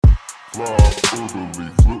Fly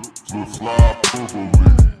orderly, flip, flip, fly orderly.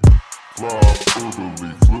 Fly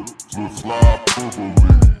orderly, flip, flip, fly orderly.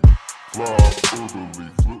 Fly orderly,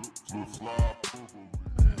 flip, flip, fly orderly.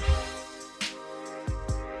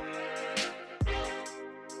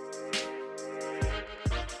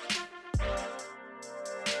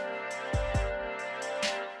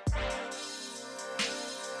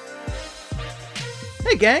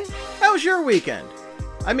 Hey gang, how was your weekend?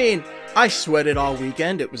 I mean, I sweated all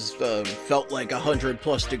weekend. It was felt like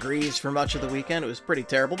 100+ degrees for much of the weekend. It was pretty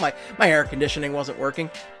terrible. My air conditioning wasn't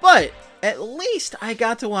working, but at least I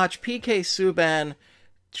got to watch PK Subban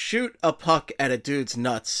shoot a puck at a dude's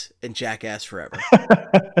nuts in Jackass Forever.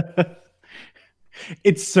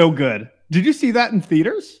 It's so good. Did you see that in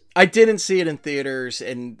theaters? I didn't see it in theaters,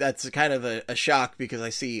 and that's kind of a shock because I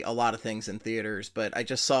see a lot of things in theaters, but I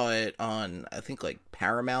just saw it on, I think, like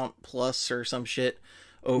Paramount Plus or some shit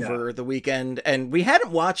over the weekend, and we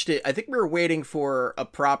hadn't watched it. I think we were waiting for a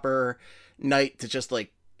proper night to just,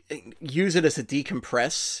 like, use it as a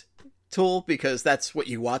decompress tool, because that's what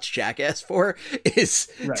you watch Jackass for, is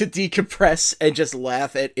to decompress and just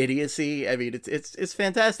laugh at idiocy. I mean, it's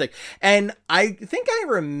fantastic. And I think I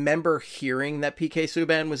remember hearing that PK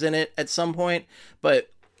Subban was in it at some point,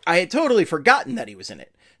 but I had totally forgotten that he was in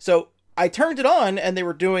it. So I turned it on and they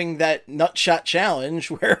were doing that nut shot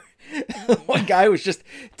challenge where one guy was just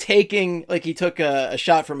taking, like, he took a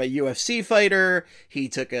shot from a UFC fighter. He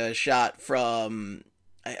took a shot from,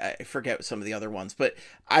 I forget some of the other ones, but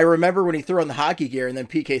I remember when he threw on the hockey gear and then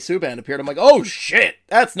PK Subban appeared, I'm like, oh shit,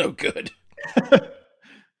 that's no good.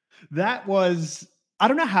 That was, I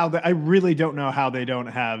don't know how I really don't know how they don't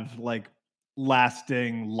have, like,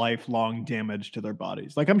 lasting, lifelong damage to their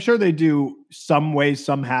bodies. Like, I'm sure they do some way,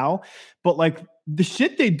 somehow, but, like, the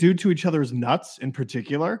shit they do to each other's nuts in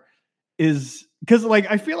particular is, because, like,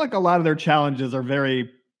 I feel like a lot of their challenges are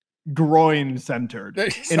very groin centered.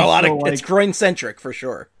 It's it's groin centric for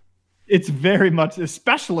sure. It's very much,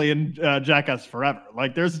 especially in Jackass Forever.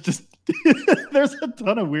 Like, there's just there's a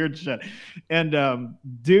ton of weird shit. And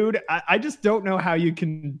dude, I just don't know how you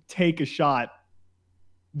can take a shot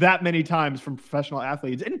that many times from professional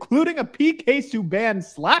athletes, including a PK Subban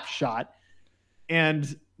slap shot,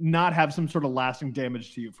 and not have some sort of lasting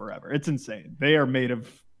damage to you forever. It's insane. They are made of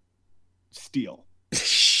steel.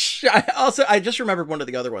 I just remembered one of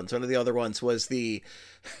the other ones. One of the other ones was the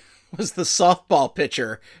softball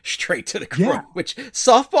pitcher straight to the groin, which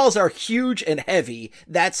softballs are huge and heavy.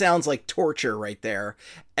 That sounds like torture right there.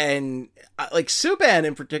 And like Subban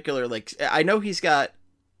in particular, like, I know he's got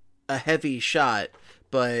a heavy shot,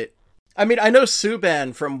 but I mean, I know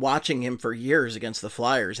Subban from watching him for years against the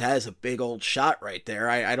Flyers has a big old shot right there.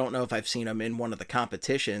 I don't know if I've seen him in one of the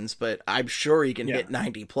competitions, but I'm sure he can hit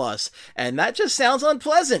 90+, and that just sounds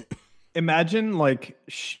unpleasant. Imagine, like,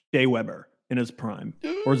 Shea Weber in his prime,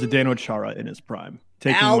 or Zdeno Chara in his prime,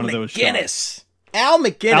 taking Al one of those shots. Al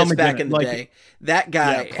McGinnis back in the day. That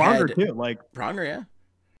guy Pronger too. Like, Pronger, yeah.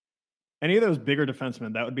 Any of those bigger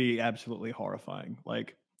defensemen, that would be absolutely horrifying.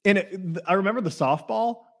 Like, and I remember the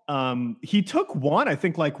softball. He took one, I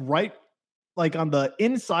think, like, right, like, on the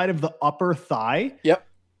inside of the upper thigh. Yep.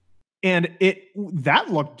 And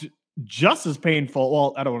that looked just as painful.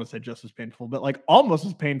 Well, I don't want to say just as painful, but, like, almost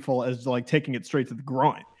as painful as, like, taking it straight to the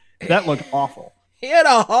groin. That looked awful. He had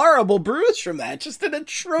a horrible bruise from that. Just an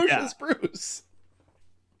atrocious bruise.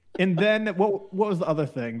 And then what was the other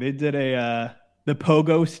thing? They did the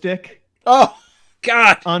pogo stick. Oh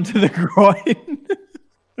God. Onto the groin.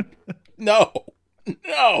 No.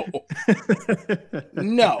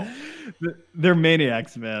 They're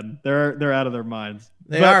maniacs, man. They're out of their minds.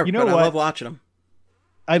 They are. You know what? I love watching them.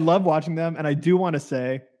 I love watching them, and I do want to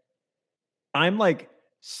say, I'm, like,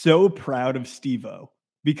 so proud of Steve-O,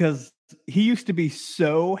 because he used to be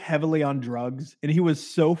so heavily on drugs, and he was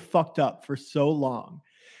so fucked up for so long,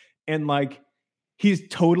 and, like, he's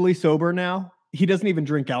totally sober now. He doesn't even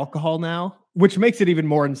drink alcohol now, which makes it even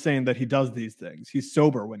more insane that he does these things. He's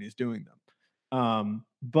sober when he's doing them.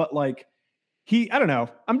 But, like, I don't know.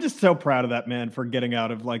 I'm just so proud of that man for getting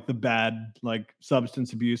out of, like, the bad, like,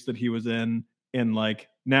 substance abuse that he was in. And, like,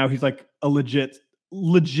 now he's, like, a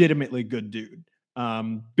legitimately good dude.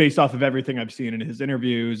 Based off of everything I've seen in his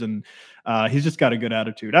interviews, and he's just got a good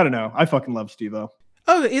attitude. I don't know. I fucking love Steve-O.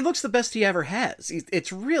 Oh, he looks the best he ever has.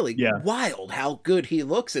 It's really wild how good he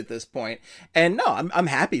looks at this point. And no, I'm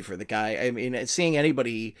happy for the guy. I mean, seeing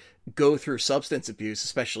anybody go through substance abuse,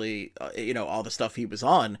 especially, all the stuff he was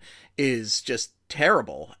on, is just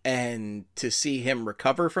terrible. And to see him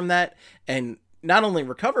recover from that, and not only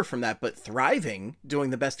recover from that, but thriving, doing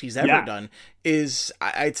the best he's ever done, it's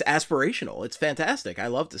aspirational. It's fantastic. I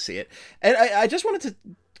love to see it. And I just wanted to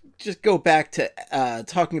just go back to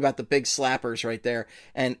talking about the big slappers right there.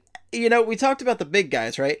 And, we talked about the big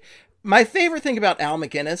guys, right? My favorite thing about Al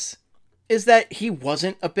MacInnis is that he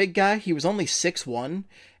wasn't a big guy. He was only 6'1",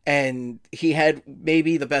 and he had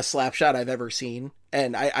maybe the best slap shot I've ever seen.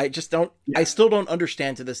 And I just don't, I still don't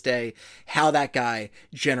understand to this day how that guy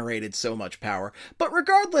generated so much power. But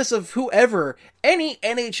regardless of whoever, any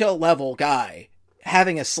NHL level guy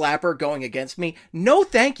having a slapper going against me, no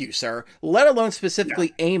thank you, sir, let alone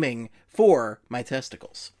specifically aiming for my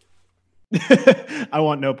testicles. I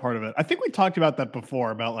want no part of it. I think we talked about that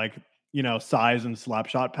before, about like, size and slap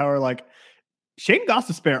shot power. Like, Shane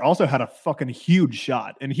Gostisbehere also had a fucking huge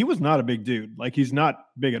shot, and he was not a big dude. Like, he's not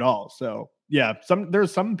big at all. So yeah,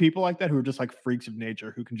 there's some people like that who are just like freaks of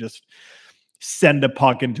nature who can just send a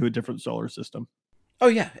puck into a different solar system. Oh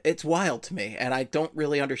yeah, it's wild to me, and I don't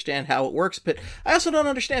really understand how it works, but I also don't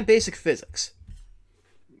understand basic physics.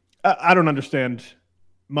 I don't understand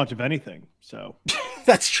much of anything, so.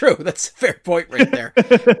 That's true. That's a fair point right there.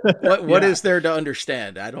 What is there to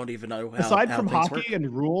understand? I don't even know how. Aside from hockey work.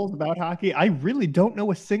 And rules about hockey, I really don't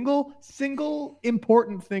know a single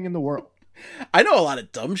important thing in the world. I know a lot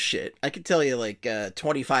of dumb shit. I could tell you like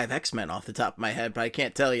 25 X-Men off the top of my head, but I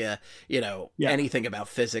can't tell you, anything about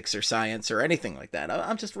physics or science or anything like that.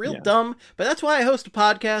 I'm just real dumb, but that's why I host a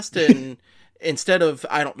podcast and instead of,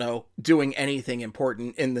 I don't know, doing anything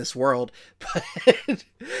important in this world. But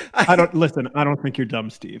I don't think you're dumb,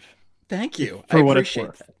 Steve. Thank you. For I what appreciate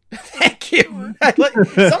it's worth. that. Thank you.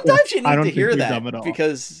 Sometimes you need to hear that at all.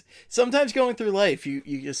 Because sometimes going through life, you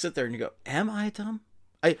just sit there and you go, am I dumb?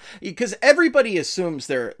 Because everybody assumes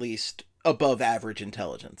they're at least above average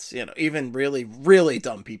intelligence. Even really, really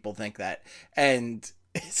dumb people think that. And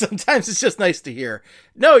sometimes it's just nice to hear,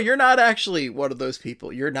 no, you're not actually one of those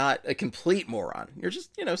people. You're not a complete moron. You're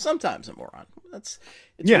just, sometimes a moron. It's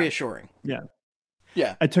reassuring. Yeah.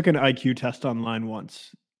 Yeah. I took an IQ test online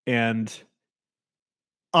once, and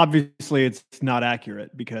obviously it's not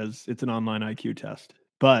accurate because it's an online IQ test,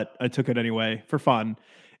 but I took it anyway for fun.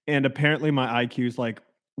 And apparently my IQ is like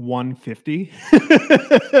 150.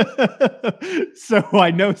 So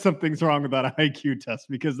I know something's wrong with that IQ test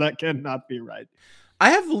because that cannot be right. I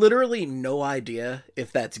have literally no idea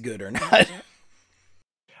if that's good or not.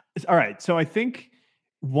 All right. So I think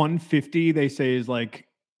 150 they say is like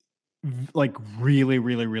really,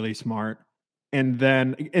 really, really smart. And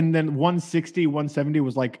then 160, 170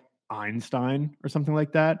 was like Einstein or something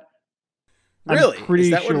like that. Really? I'm pretty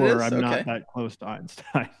sure I'm not that close to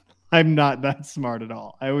Einstein. I'm not that smart at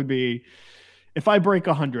all. I would be, if I break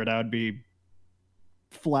 100, I would be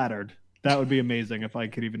flattered. That would be amazing if I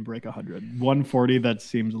could even break 100. 140, that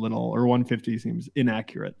seems a little, or 150 seems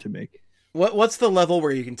inaccurate to me. What's the level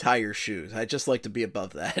where you can tie your shoes? I'd just like to be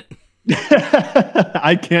above that.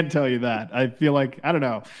 I can't tell you that. I feel like, I don't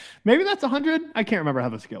know. Maybe that's 100. I can't remember how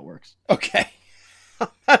the scale works. Okay.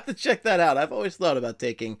 I'll have to check that out. I've always thought about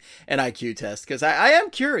taking an IQ test because I am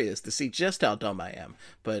curious to see just how dumb I am.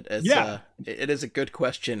 But it is a good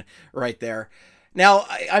question right there. Now,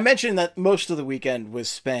 I mentioned that most of the weekend was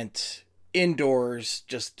spent indoors,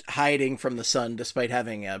 just hiding from the sun despite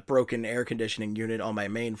having a broken air conditioning unit on my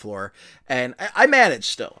main floor. And I managed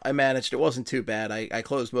still. I managed. It wasn't too bad. I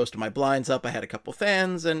closed most of my blinds up. I had a couple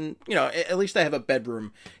fans and, at least I have a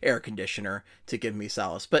bedroom air conditioner to give me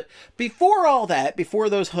solace. But before all that, before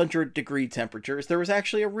those 100-degree temperatures, there was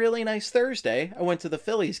actually a really nice Thursday. I went to the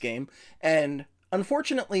Phillies game, and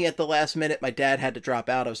unfortunately, at the last minute, my dad had to drop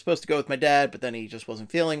out. I was supposed to go with my dad, but then he just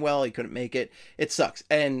wasn't feeling well. He couldn't make it. It sucks.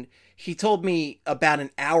 And he told me about an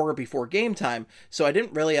hour before game time, so I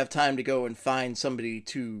didn't really have time to go and find somebody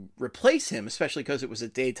to replace him, especially because it was a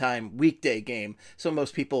daytime weekday game, so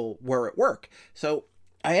most people were at work. So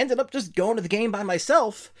I ended up just going to the game by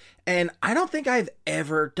myself, and I don't think I've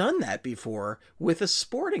ever done that before with a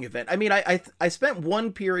sporting event. I mean, I spent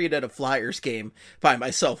one period at a Flyers game by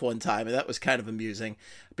myself one time, and that was kind of amusing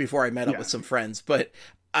before I met up with some friends, but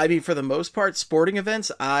I mean, for the most part, sporting events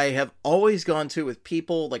I have always gone to with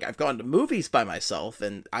people. Like, I've gone to movies by myself,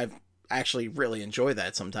 and I've actually really enjoyed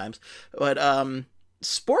that sometimes. But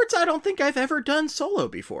sports, I don't think I've ever done solo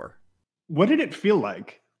before. What did it feel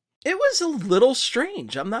like? It was a little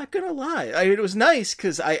strange. I'm not going to lie. It was nice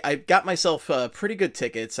because I got myself pretty good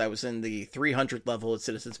tickets. I was in the 300 level at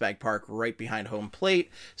Citizens Bank Park right behind home plate.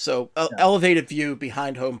 So elevated view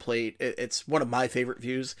behind home plate. It's one of my favorite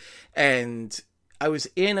views. And I was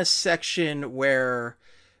in a section where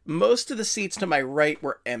most of the seats to my right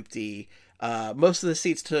were empty. Most of the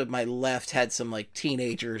seats to my left had some like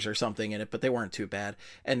teenagers or something in it, but they weren't too bad.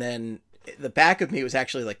 And then the back of me was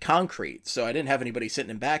actually like concrete, so I didn't have anybody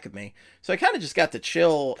sitting in back of me. So I kind of just got to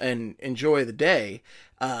chill and enjoy the day.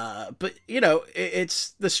 But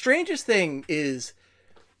it's the strangest thing is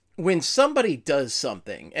when somebody does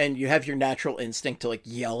something and you have your natural instinct to like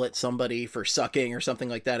yell at somebody for sucking or something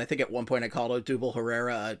like that. I think at one point I called Odubel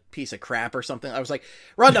Herrera a piece of crap or something. I was like,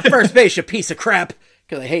 run to first base, you piece of crap,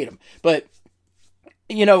 because I hate him. But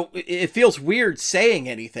it feels weird saying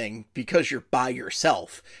anything because you're by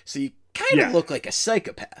yourself. So you kind of look like a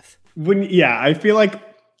psychopath. I feel like,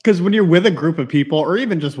 because when you're with a group of people or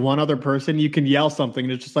even just one other person, you can yell something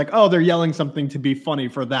and it's just like, oh, they're yelling something to be funny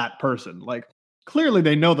for that person. Like, clearly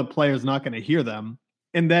they know the player's not going to hear them.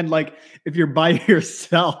 And then like, if you're by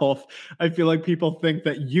yourself, I feel like people think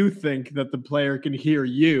that you think that the player can hear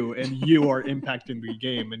you and you are impacting the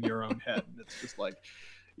game in your own head. And it's just like,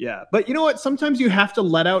 yeah. But you know what? Sometimes you have to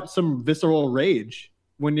let out some visceral rage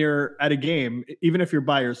when you're at a game, even if you're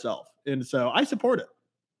by yourself. And so I support it.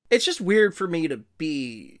 It's just weird for me to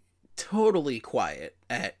be totally quiet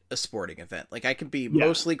at a sporting event. Like I can be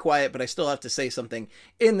mostly quiet, but I still have to say something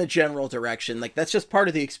in the general direction. Like that's just part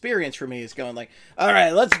of the experience for me, is going like, all right,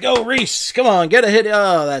 let's go Reese. Come on, get a hit.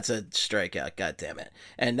 Oh, that's a strikeout. God damn it.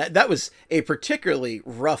 And that was a particularly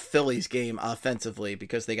rough Phillies game offensively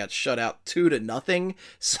because they got shut out 2-0.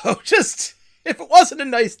 So just, if it wasn't a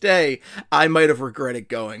nice day, I might have regretted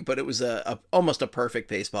going, but it was almost a perfect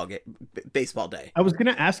baseball day. I was going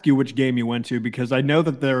to ask you which game you went to, because I know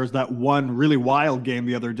that there was that one really wild game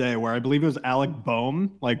the other day where I believe it was Alec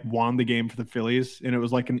Boehm won the game for the Phillies, and it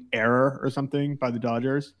was like an error or something by the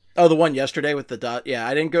Dodgers. Oh, the one yesterday with the Yeah,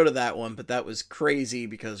 I didn't go to that one, but that was crazy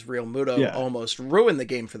because Real Muto almost ruined the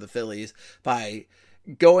game for the Phillies by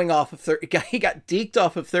going off of third. He got deked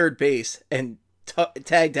off of third base and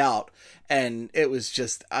tagged out, and it was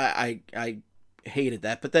just I hated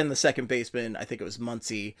that. But then the second baseman, I think it was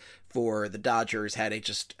Muncy for the Dodgers, had a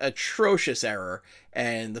just atrocious error,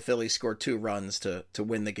 and the Phillies scored 2 runs to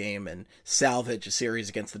win the game and salvage a series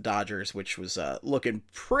against the Dodgers, which was looking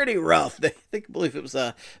pretty rough. I believe it was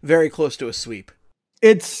very close to a sweep.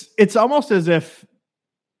 It's almost as if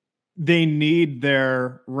they need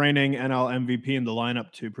their reigning NL MVP in the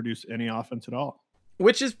lineup to produce any offense at all.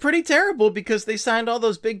 Which is pretty terrible because they signed all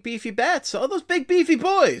those big beefy bats, all those big beefy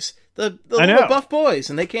boys, the little buff boys,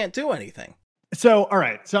 and they can't do anything. So, all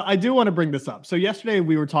right. So I do want to bring this up. So yesterday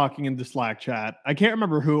we were talking in the Slack chat. I can't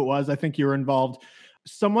remember who it was. I think you were involved.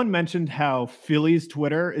 Someone mentioned how Phillies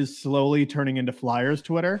Twitter is slowly turning into Flyers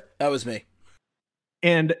Twitter. That was me.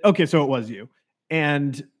 And okay, so it was you.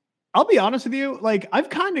 And I'll be honest with you, like I've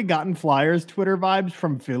kind of gotten Flyers Twitter vibes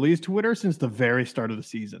from Phillies Twitter since the very start of the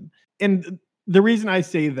season. And the reason I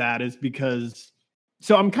say that is because,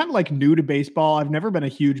 so I'm kind of like new to baseball. I've never been a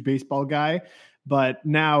huge baseball guy, but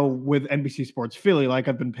now with NBC Sports Philly, like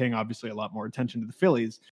I've been paying obviously a lot more attention to the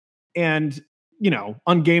Phillies. And,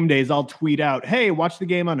 on game days, I'll tweet out, hey, watch the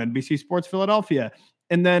game on NBC Sports Philadelphia.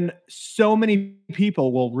 And then so many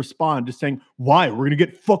people will respond to saying, why? We're going to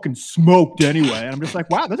get fucking smoked anyway. And I'm just like,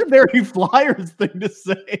 wow, that's a very Flyers thing to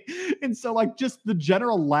say. And so like just the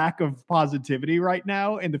general lack of positivity right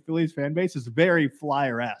now in the Phillies fan base is very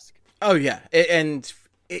Flyer-esque. Oh, yeah.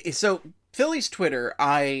 So Phillies Twitter,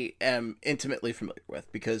 I am intimately familiar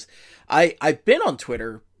with because I've been on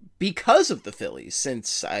Twitter because of the Phillies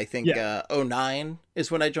since I think 2009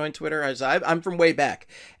 is when I joined Twitter. I'm from way back,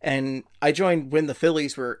 and I joined when the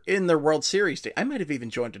Phillies were in their World Series. I might have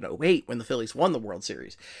even joined in 2008 when the Phillies won the World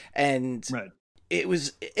Series. And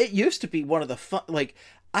it used to be one of the fun, like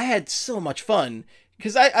I had so much fun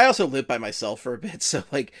because I also lived by myself for a bit. So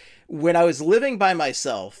like when I was living by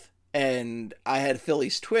myself and I had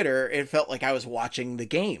Phillies Twitter, it felt like I was watching the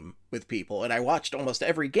game with people. And I watched almost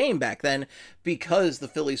every game back then because the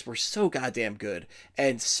Phillies were so goddamn good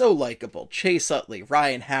and so likable. Chase Utley,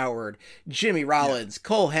 Ryan Howard, Jimmy Rollins,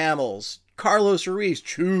 Cole Hamels, Carlos Ruiz,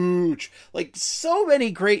 Chooch, like so many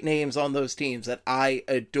great names on those teams that I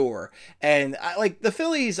adore. And the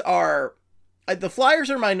Phillies are, the Flyers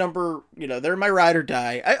are my number, they're my ride or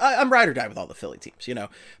die. I'm ride or die with all the Philly teams,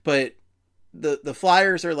 but the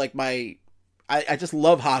Flyers are like I just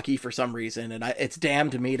love hockey for some reason, and it's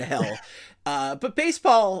damned me to hell. But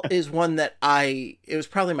baseball is one that it was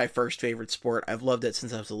probably my first favorite sport. I've loved it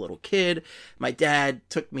since I was a little kid. My dad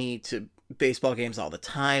took me to baseball games all the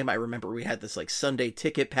time. I remember we had this like Sunday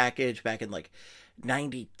ticket package back in like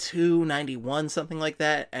 92, 91, something like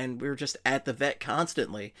that. And we were just at the vet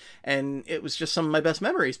constantly. And it was just some of my best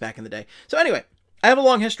memories back in the day. So anyway, I have a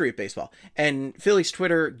long history of baseball, and Phillies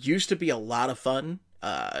Twitter used to be a lot of fun.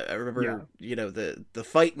 I remember, the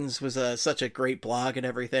Fightins was such a great blog and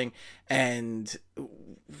everything, and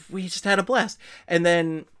we just had a blast. And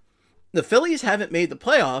then The Phillies haven't made the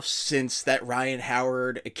playoffs since that Ryan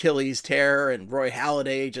Howard Achilles tear, and Roy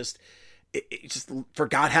Halladay just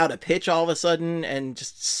forgot how to pitch all of a sudden and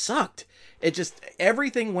just sucked.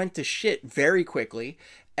 Everything went to shit very quickly,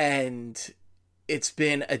 and it's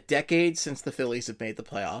been a decade since the Phillies have made the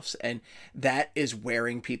playoffs, and that is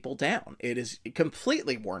wearing people down. It is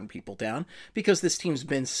completely worn people down because this team's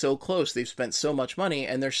been so close. They've spent so much money,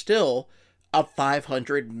 and they're still a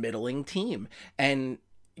 500 middling team. And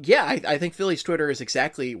yeah, I think Phillies Twitter is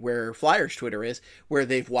exactly where Flyers Twitter is, where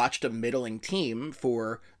they've watched a middling team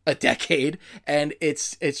for a decade, and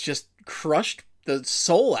it's just crushed the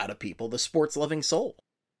soul out of people, the sports loving soul.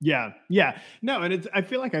 Yeah. No, and I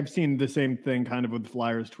feel like I've seen the same thing kind of with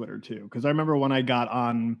Flyers Twitter too. Because I remember when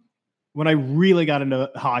I really got into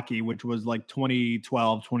hockey, which was like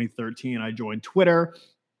 2012, 2013, I joined Twitter,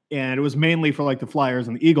 and it was mainly for like the Flyers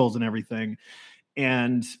and the Eagles and everything.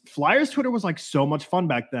 And Flyers Twitter was like so much fun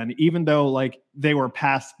back then, even though like they were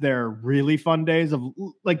past their really fun days of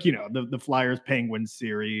like, the Flyers Penguins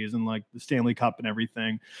series and like the Stanley Cup and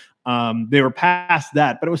everything. They were past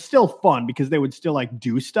that, but it was still fun because they would still like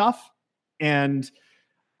do stuff. And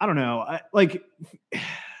I don't know,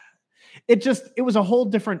 it was a whole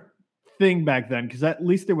different thing back then, because at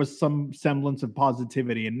least there was some semblance of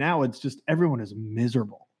positivity. And now it's just everyone is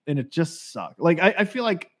miserable and it just sucks. Like I feel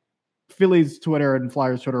like Phillies Twitter and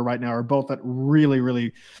Flyers Twitter right now are both at really,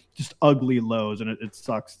 really just ugly lows, and it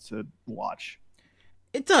sucks to watch.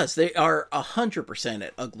 It does. They are 100%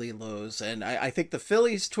 at ugly lows, and I think the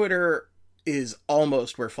Phillies Twitter is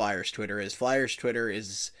almost where Flyers Twitter is. Flyers Twitter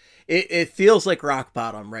is, it feels like rock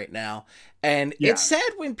bottom right now, and It's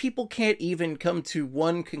sad when people can't even come to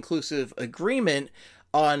one conclusive agreement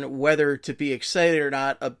on whether to be excited or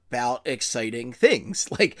not about exciting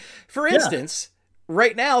things. Like, for instance,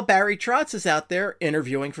 right now, Barry Trotz is out there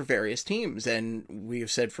interviewing for various teams, and we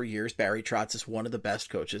have said for years Barry Trotz is one of the best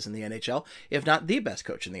coaches in the NHL, if not the best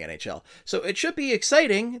coach in the NHL. So it should be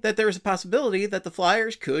exciting that there is a possibility that the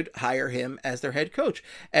Flyers could hire him as their head coach.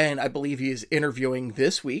 And I believe he is interviewing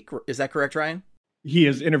this week. Is that correct, Ryan? He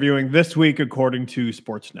is interviewing this week, according to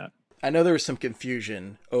Sportsnet. I know there was some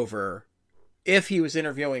confusion over if he was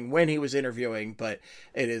interviewing, when he was interviewing, but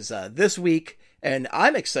it is this week. And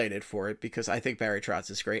I'm excited for it because I think Barry Trotz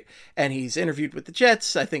is great. And he's interviewed with the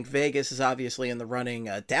Jets. I think Vegas is obviously in the running.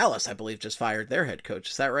 Dallas, I believe, just fired their head coach.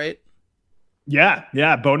 Is that right?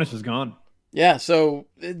 Yeah. Bonus is gone. Yeah, so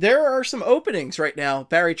there are some openings right now.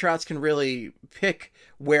 Barry Trotz can really pick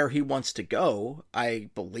where he wants to go, I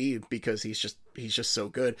believe, because he's just so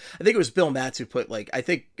good. I think it was Bill Matz who put,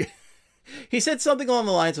 he said something along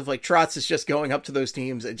the lines of like, Trotz is just going up to those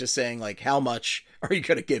teams and just saying like, how much are you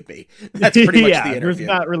going to give me? That's pretty much the interview. There's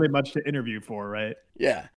not really much to interview for, right?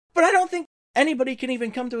 Yeah. But I don't think anybody can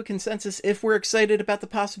even come to a consensus if we're excited about the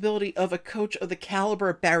possibility of a coach of the caliber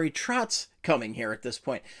of Barry Trotz coming here at this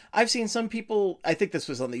point. I've seen some people, I think this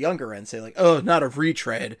was on the younger end, say like, oh, not a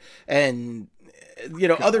retread. And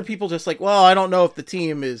other people just like, well, I don't know if the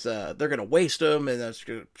team is, they're going to waste him, and that's just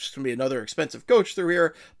going to be another expensive coach through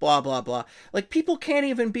here, blah, blah, blah. Like, people can't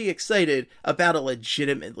even be excited about a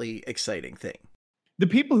legitimately exciting thing. The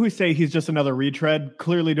people who say he's just another retread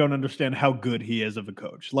clearly don't understand how good he is of a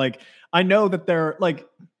coach. Like, I know that they're like,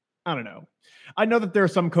 I don't know. I know that there are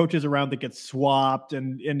some coaches around that get swapped,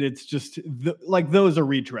 and it's just those are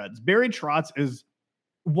retreads. Barry Trotz is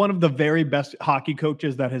one of the very best hockey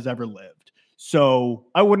coaches that has ever lived. So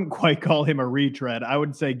I wouldn't quite call him a retread. I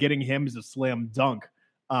would say getting him is a slam dunk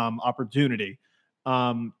opportunity.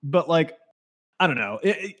 But like, I don't know.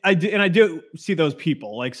 I do see those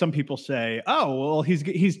people. Like, some people say, oh, well,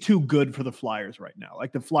 he's too good for the Flyers right now.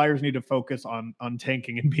 Like, the Flyers need to focus on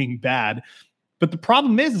tanking and being bad. But the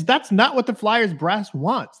problem is that's not what the Flyers brass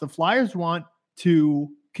wants. The Flyers want to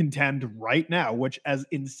contend right now, which, as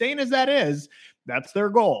insane as that is, that's their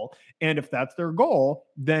goal. And if that's their goal,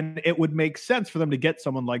 then it would make sense for them to get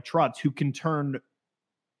someone like Trotz who can turn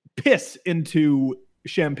piss into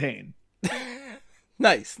champagne.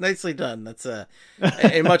 Nice. Nicely done. That's a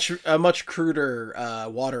much cruder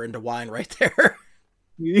water into wine right there.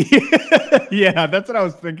 Yeah, that's what I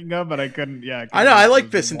was thinking of, but I couldn't. Yeah, I know. I like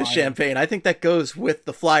piss into champagne. I think that goes with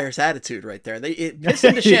the Flyers' attitude right there. Piss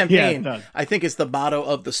into champagne, yeah, I think, is the motto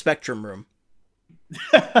of the Spectrum Room.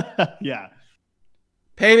 Yeah.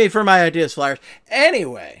 Pay me for my ideas, Flyers.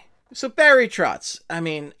 Anyway, so Barry Trotz. I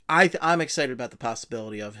mean, I'm excited about the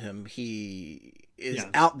possibility of him. He is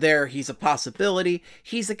out there. He's a possibility.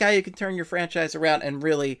 He's the guy who can turn your franchise around and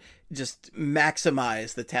really just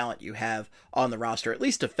maximize the talent you have on the roster, at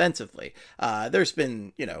least offensively. There's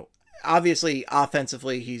been, obviously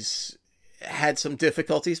offensively, he's had some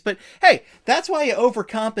difficulties, but hey, that's why you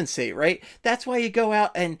overcompensate, right? That's why you go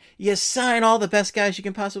out and you sign all the best guys you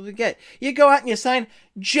can possibly get. You go out and you sign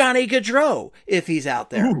Johnny Gaudreau if he's out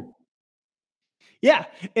there. Ooh. Yeah.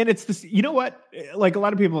 And it's this, you know what? Like a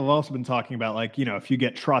lot of people have also been talking about, like, you know, if you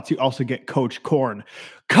get Trotz, you also get Coach Korn.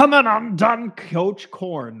 Coming undone, Coach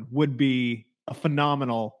Korn would be a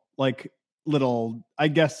phenomenal, like, little, I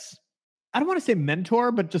guess, I don't want to say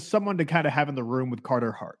mentor, but just someone to kind of have in the room with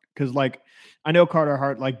Carter Hart. Because, like, I know Carter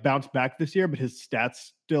Hart, like, bounced back this year, but his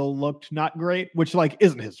stats still looked not great, which, like,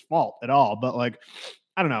 isn't his fault at all. But, like,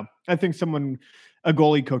 I don't know. I think a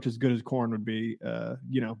goalie coach as good as Korn would be,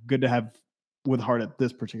 you know, good to have with Hart at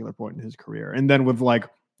this particular point in his career. And then with, like,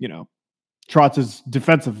 you know, Trotz's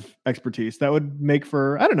defensive expertise, that would make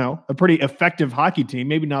for, I don't know, a pretty effective hockey team.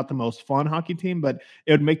 Maybe not the most fun hockey team, but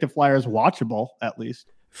it would make the Flyers watchable at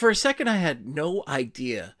least. For a second, I had no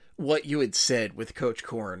idea what you had said with Coach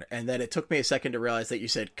Korn, and then it took me a second to realize that you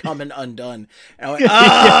said "coming undone." And I went,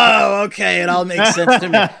 "Oh, okay, it all makes sense to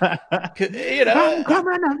me." You know, I'm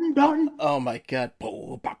coming undone. Oh my god,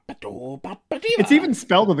 it's even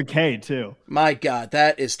spelled with a K too. My god,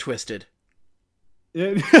 that is twisted.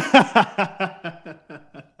 That's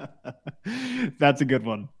a good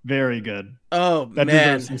one. Very good. Oh that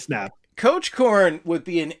man, deserves some snap. Coach Korn would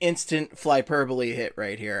be an instant flyperbole hit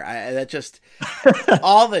right here. That just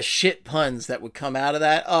all the shit puns that would come out of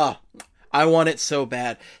that. Oh, I want it so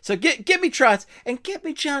bad. So get me Trotz and get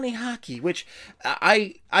me Johnny Hockey, which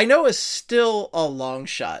I know is still a long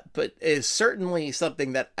shot, but is certainly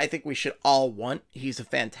something that I think we should all want. He's a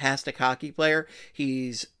fantastic hockey player.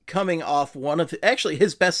 He's coming off one of actually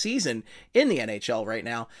his best season in the NHL right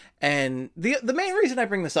now. And the main reason I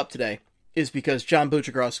bring this up today is because John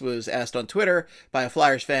Buccigross was asked on Twitter by a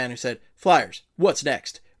Flyers fan who said, "Flyers, what's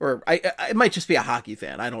next?" Or it might just be a hockey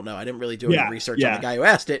fan. I don't know. I didn't really do any research on the guy who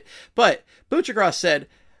asked it. But Buccigross said,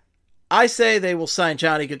 "I say they will sign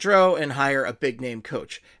Johnny Gaudreau and hire a big-name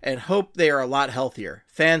coach and hope they are a lot healthier.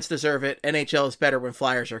 Fans deserve it. NHL is better when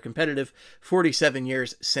Flyers are competitive. 47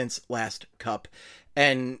 years since last cup."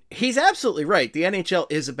 And he's absolutely right. The NHL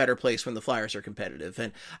is a better place when the Flyers are competitive.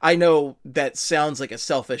 And I know that sounds like a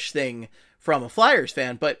selfish thing from a Flyers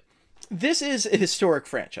fan, but this is a historic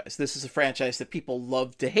franchise. This is a franchise that people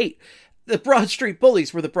love to hate. The Broad Street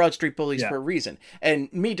Bullies were the Broad Street Bullies for a reason. And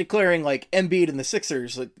me declaring like Embiid and the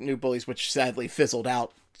Sixers like new bullies, which sadly fizzled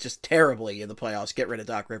out just terribly in the playoffs. Get rid of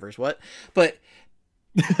Doc Rivers, what? But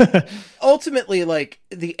ultimately, like,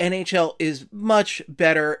 the NHL is much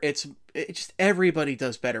better. It's just everybody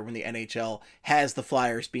does better when the NHL has the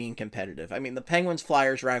Flyers being competitive. I mean, the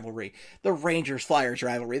Penguins-Flyers rivalry, the Rangers-Flyers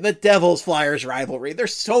rivalry, the Devils-Flyers rivalry.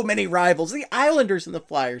 There's so many rivals. The Islanders and the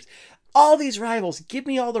Flyers. All these rivals. Give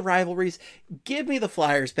me all the rivalries. Give me the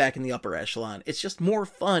Flyers back in the upper echelon. It's just more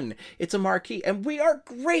fun. It's a marquee. And we are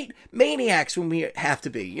great maniacs when we have to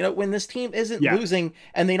be. You know, when this team isn't losing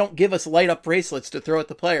and they don't give us light up bracelets to throw at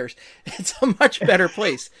the players, it's a much better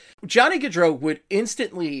place. Johnny Gaudreau would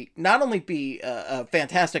instantly not only be a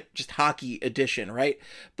fantastic just hockey addition, right?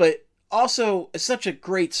 But also such a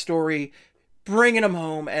great story, bringing him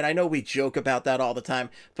home. And I know we joke about that all the time,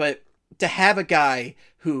 but to have a guy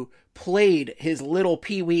who played his little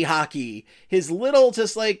pee-wee hockey, his little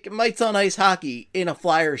just like Mites on Ice hockey in a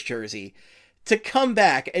Flyers jersey, to come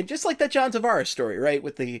back and just like that John Tavares story, right,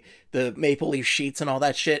 with the Maple Leaf sheets and all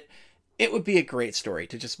that shit, it would be a great story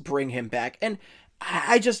to just bring him back. And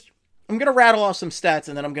I'm going to rattle off some stats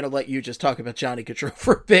and then I'm going to let you just talk about Johnny Gaudreau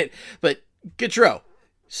for a bit. But Gaudreau,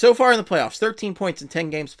 so far in the playoffs, 13 points in 10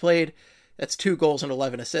 games played. That's 2 goals and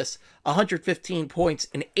 11 assists, 115 points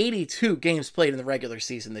in 82 games played in the regular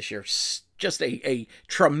season this year. Just a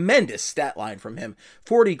tremendous stat line from him.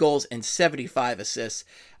 40 goals and 75 assists,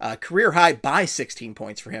 career high by 16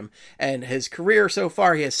 points for him. And his career so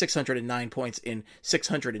far, he has 609 points in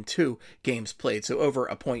 602 games played. So over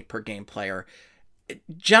a point per game player.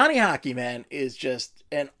 Johnny Hockey, man, is just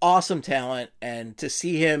an awesome talent, and to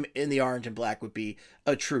see him in the orange and black would be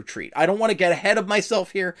a true treat. I don't want to get ahead of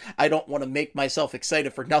myself here. I don't want to make myself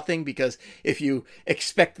excited for nothing, because if you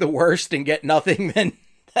expect the worst and get nothing, then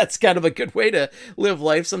that's kind of a good way to live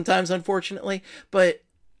life sometimes, unfortunately. But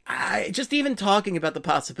just even talking about the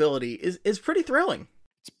possibility is pretty thrilling.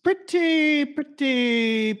 It's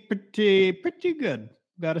pretty good,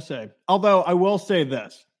 gotta say. Although I will say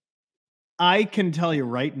this. I can tell you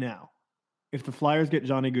right now, if the Flyers get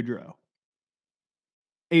Johnny Gaudreau,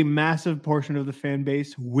 a massive portion of the fan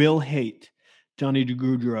base will hate Johnny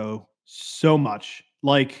Gaudreau so much.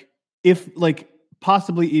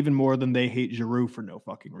 Possibly even more than they hate Giroux for no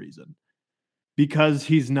fucking reason. Because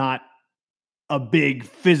he's not a big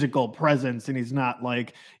physical presence, and he's not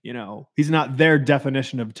like, he's not their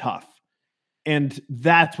definition of tough. And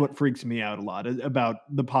that's what freaks me out a lot about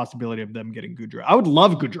the possibility of them getting Goudreau. I would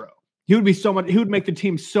love Goudreau. He would make the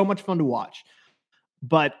team so much fun to watch.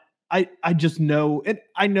 But I just know, and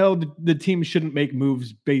I know the team shouldn't make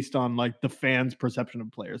moves based on like the fans' perception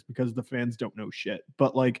of players, because the fans don't know shit.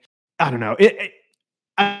 But like, I don't know.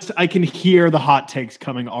 I can hear the hot takes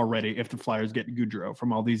coming already if the Flyers get Goudreau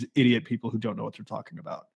from all these idiot people who don't know what they're talking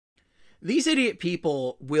about. These idiot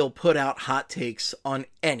people will put out hot takes on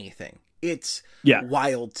anything. It's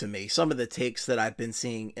wild to me. Some of the takes that I've been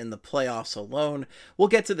seeing in the playoffs alone. We'll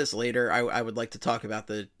get to this later. I would like to talk about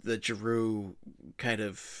the Giroux kind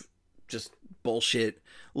of just bullshit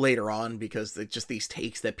later on, because just these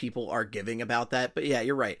takes that people are giving about that. But yeah,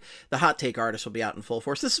 you're right. The hot take artist will be out in full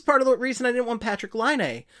force. This is part of the reason I didn't want Patrick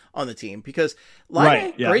Laine on the team, because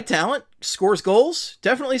Laine, great talent, scores goals,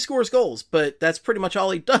 definitely scores goals, but that's pretty much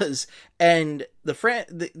all he does. And the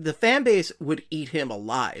fan base would eat him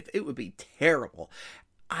alive. It would be terrible.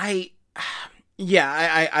 I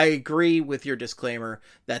agree with your disclaimer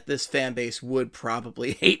that this fan base would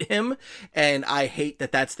probably hate him, and I hate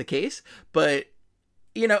that that's the case. But,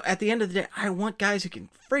 at the end of the day, I want guys who can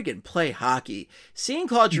friggin' play hockey. Seeing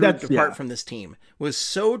Claude Giroux depart from this team was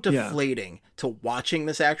so deflating to watching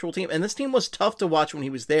this actual team, and this team was tough to watch when he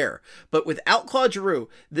was there. But without Claude Giroux,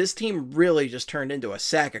 this team really just turned into a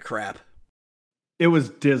sack of crap. It was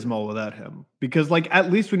dismal without him, because like,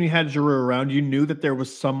 at least when you had Giroux around, you knew that there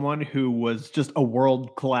was someone who was just a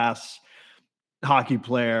world-class hockey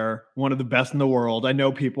player, one of the best in the world. I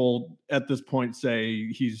know people at this point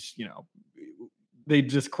say he's, they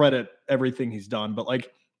discredit everything he's done, but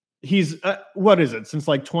like, he's what is it? Since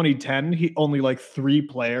like 2010, he only like 3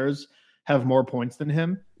 players have more points than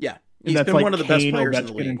him. Yeah. He's been like one of the best players in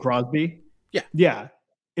the league. And Crosby. Yeah. Yeah.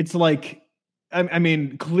 It's like, I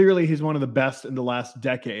mean, clearly he's one of the best in the last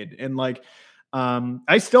decade. And like,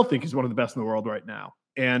 I still think he's one of the best in the world right now.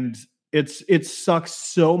 And it sucks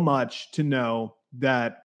so much to know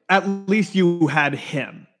that at least you had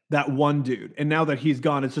him, that one dude. And now that he's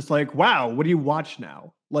gone, it's just like, wow, what do you watch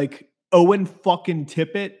now? Like Owen fucking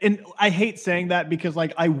Tippett. And I hate saying that because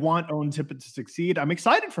like, I want Owen Tippett to succeed. I'm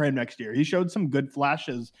excited for him next year. He showed some good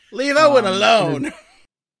flashes. Leave Owen alone.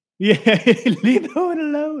 Yeah, leave Owen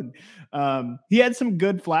alone. He had some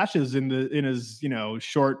good flashes in his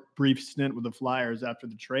short, brief stint with the Flyers after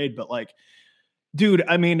the trade, but like, dude,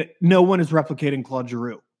 I mean, no one is replicating Claude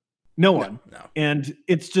Giroux. No one. No. And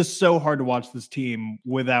it's just so hard to watch this team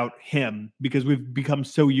without him, because we've become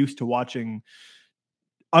so used to watching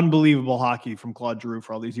unbelievable hockey from Claude Giroux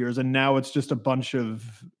for all these years, and now it's just a bunch of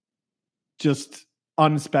just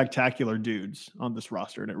unspectacular dudes on this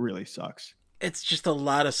roster, and it really sucks. It's just a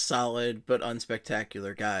lot of solid but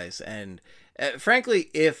unspectacular guys. And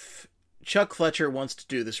frankly, if Chuck Fletcher wants to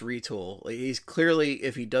do this retool, he's clearly,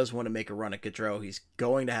 if he does want to make a run at Gaudreau, he's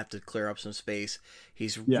going to have to clear up some space.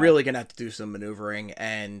 He's really going to have to do some maneuvering.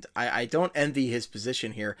 And I don't envy his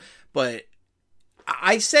position here, but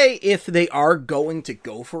I say if they are going to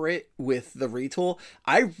go for it with the retool,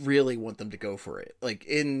 I really want them to go for it, like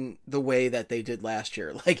in the way that they did last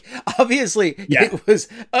year. Like, obviously, it was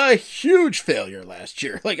a huge failure last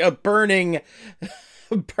year, like a burning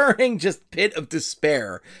just pit of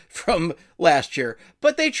despair from last year.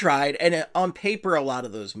 But they tried, and on paper, a lot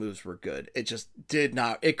of those moves were good. It just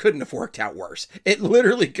it couldn't have worked out worse. It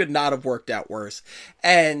literally could not have worked out worse.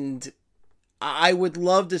 And I would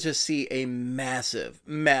love to just see a massive,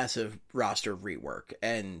 massive roster rework.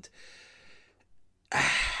 And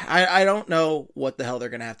I don't know what the hell they're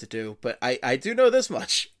going to have to do, but I do know this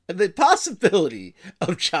much. The possibility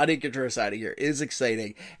of Johnny Gaudreau signing here is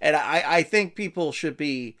exciting. And I think people should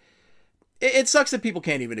be... It sucks that people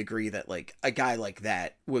can't even agree that like a guy like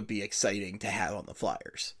that would be exciting to have on the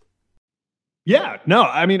Flyers. Yeah, no,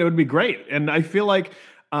 I mean, it would be great. And I feel like...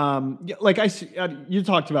 you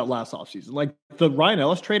talked about last offseason, like the Ryan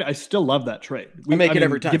Ellis trade. I still love that trade. We make it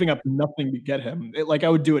every time. Giving up nothing to get him. I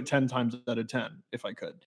would do it 10 times out of 10 if I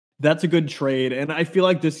could. That's a good trade. And I feel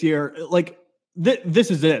like this year, like this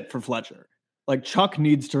is it for Fletcher. Like Chuck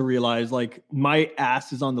needs to realize like my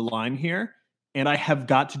ass is on the line here and I have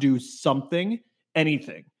got to do something,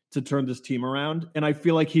 anything to turn this team around. And I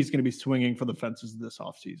feel like he's going to be swinging for the fences this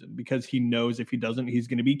offseason because he knows if he doesn't, he's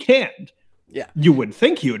going to be canned. Yeah, you would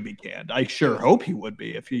think he would be canned. I sure hope he would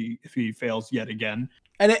be if he fails yet again.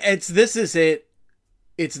 And this is it.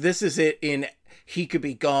 In he could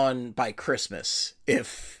be gone by Christmas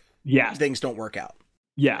if things don't work out.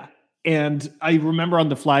 Yeah, and I remember on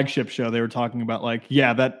the flagship show they were talking about like,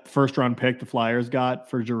 that first round pick the Flyers got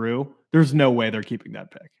for Giroux. There's no way they're keeping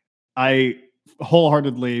that pick. I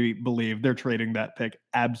wholeheartedly believe they're trading that pick.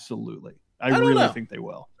 Absolutely. I really think they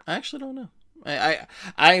will. I actually don't know.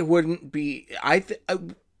 I wouldn't be.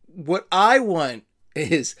 What I want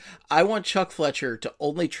is I want Chuck Fletcher to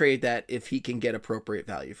only trade that if he can get appropriate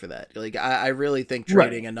value for that. Like I really think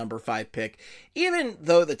trading a number 5 pick, even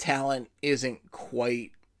though the talent isn't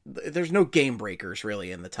quite, there's no game breakers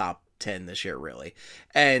really in the top 10 this year, really.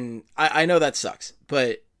 And I know that sucks,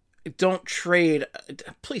 but don't trade,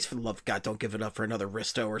 please, for the love of God, don't give it up for another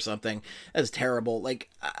Risto or something. That's terrible. Like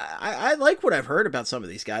I like what I've heard about some of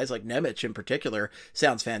these guys, like Nemec in particular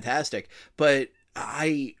sounds fantastic, but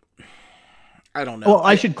I don't know. Well,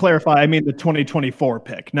 I should clarify. I mean the 2024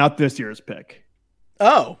 pick, not this year's pick.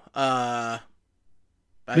 Oh, the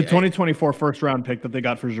 2024 first round pick that they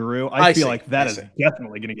got for Giroux. I feel like that is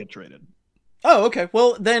definitely going to get traded. Oh, okay.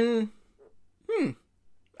 Well, then,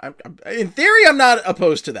 in theory, I'm not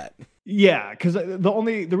opposed to that. Yeah, because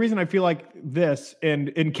the reason I feel like this,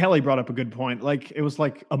 and Kelly brought up a good point. Like it was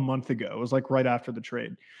like a month ago. It was like right after the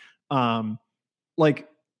trade. Like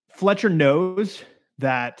Fletcher knows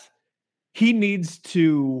that he needs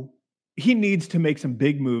to make some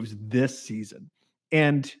big moves this season,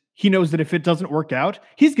 and he knows that if it doesn't work out,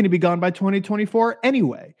 he's going to be gone by 2024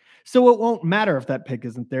 anyway. So it won't matter if that pick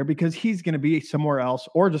isn't there because he's going to be somewhere else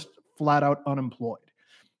or just flat out unemployed.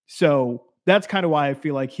 So that's kind of why I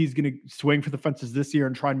feel like he's going to swing for the fences this year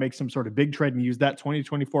and try and make some sort of big trade and use that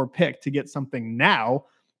 2024 pick to get something now,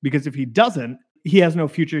 because if he doesn't, he has no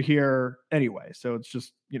future here anyway. So it's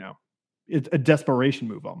just, it's a desperation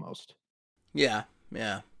move almost. Yeah.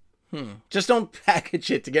 Yeah. Just don't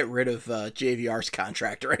package it to get rid of JVR's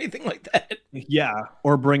contract or anything like that. Yeah.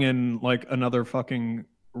 Or bring in like another fucking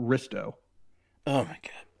Risto. Oh my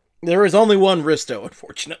God. There is only one Risto,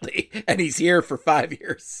 unfortunately, and he's here for 5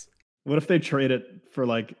 years. What if they trade it for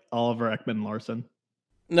like Oliver Ekman-Larsson?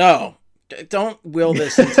 No, don't will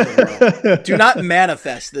this into the world. Do not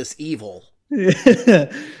manifest this evil.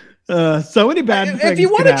 So many bad things. If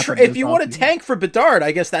you want to tank for Bedard,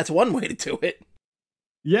 I guess that's one way to do it.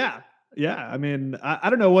 Yeah. I mean,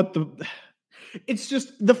 I don't know what it's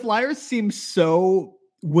just the Flyers seem so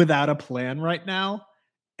without a plan right now.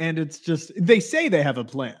 And it's just, they say they have a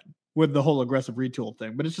plan with the whole aggressive retool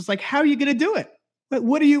thing, but it's just like, how are you going to do it?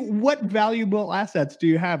 What valuable assets do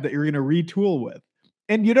you have that you're going to retool with?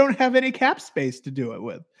 And you don't have any cap space to do it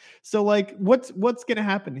with. So like, what's going to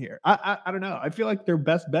happen here? I don't know. I feel like their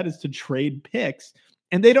best bet is to trade picks,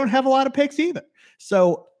 and they don't have a lot of picks either.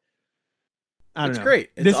 So I don't know. It's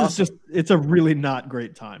great. This awesome. It's a really not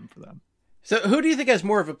great time for them. So who do you think has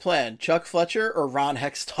more of a plan, Chuck Fletcher or Ron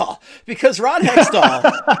Hextall? Because Ron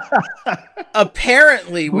Hextall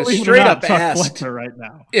apparently was straight up asked right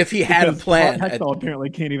now if he had a plan. Ron Hextall apparently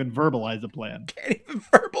can't even verbalize a plan.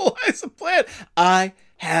 I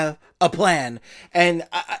have a plan. And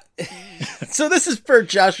so this is for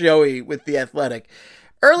Josh Yohe with The Athletic.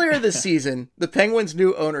 Earlier this season, the Penguins'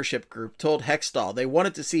 new ownership group told Hextall they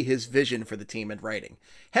wanted to see his vision for the team in writing.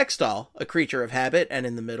 Hextall, a creature of habit and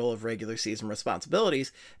in the middle of regular season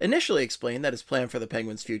responsibilities, initially explained that his plan for the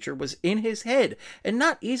Penguins' future was in his head and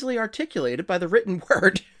not easily articulated by the written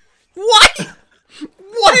word. What?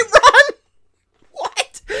 What, Ron?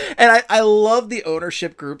 What? And I love the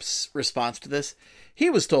ownership group's response to this.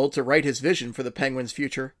 He was told to write his vision for the Penguins'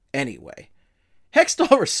 future anyway.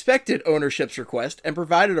 Hextall respected ownership's request and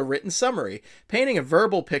provided a written summary, painting a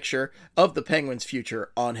verbal picture of the Penguins'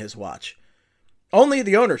 future on his watch. Only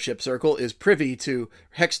the ownership circle is privy to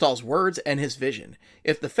Hextall's words and his vision.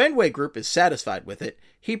 If the Fenway Group is satisfied with it,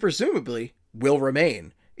 he presumably will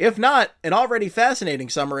remain. If not, an already fascinating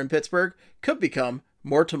summer in Pittsburgh could become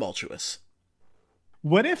more tumultuous.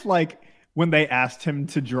 What if, like, when they asked him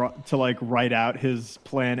to write out his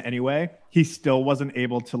plan anyway, he still wasn't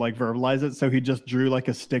able to like verbalize it, so he just drew like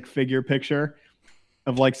a stick figure picture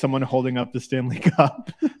of like someone holding up the Stanley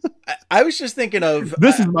Cup? I was just thinking of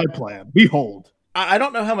this is my plan. Behold. I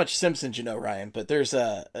don't know how much Simpsons you know, Ryan, but there's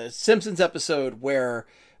a Simpsons episode where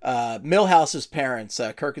Milhouse's parents,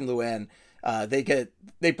 Kirk and Luann,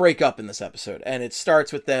 they break up in this episode, and it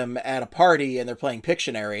starts with them at a party and they're playing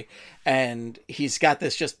Pictionary, and he's got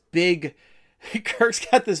this just big, Kirk's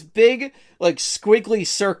got this big like squiggly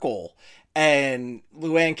circle, and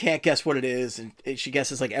Luann can't guess what it is, and she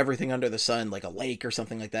guesses like everything under the sun, like a lake or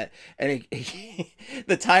something like that, and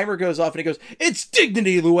the timer goes off and he goes, "It's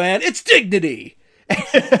dignity, Luann, it's dignity."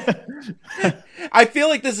 I feel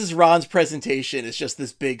like this is Ron's presentation. It's just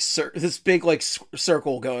this big like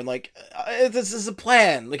circle going like, this is a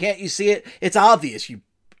plan. Like, can't you see it? It's obvious, you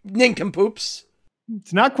nincompoops.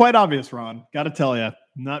 It's not quite obvious, Ron. Got to tell you,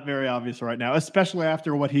 not very obvious right now, especially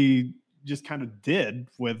after what he just kind of did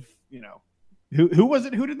with, Who was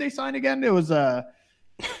it? Who did they sign again? It was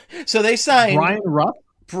So they signed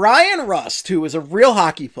Bryan Rust, who is a real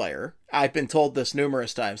hockey player. I've been told this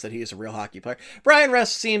numerous times that he is a real hockey player. Bryan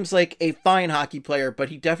Rust seems like a fine hockey player, but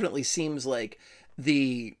he definitely seems like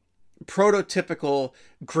the prototypical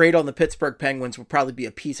great on the Pittsburgh Penguins would probably be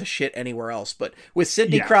a piece of shit anywhere else. But with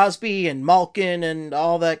Sidney Crosby and Malkin and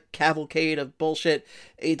all that cavalcade of bullshit,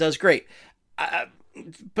 he does great.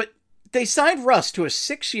 But they signed Rust to a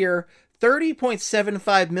 6-year,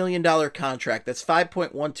 $30.75 million contract. That's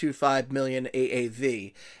 $5.125 million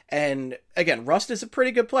AAV. And again, Rust is a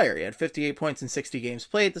pretty good player. He had 58 points in 60 games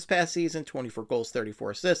played this past season, 24 goals,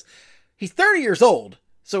 34 assists. He's 30 years old.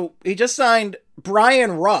 So he just signed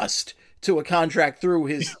Bryan Rust to a contract through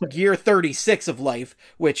his year 36 of life,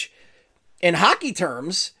 which in hockey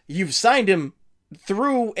terms, you've signed him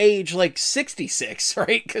through age like 66,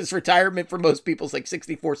 right? Because retirement for most people is like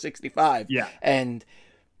 64, 65. Yeah. And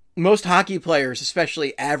most hockey players,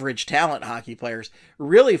 especially average talent hockey players,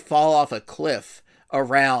 really fall off a cliff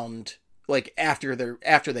around like after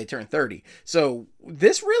they turn 30. So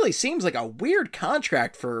this really seems like a weird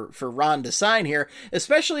contract for Ron to sign here,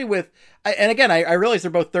 especially with, and again, I realize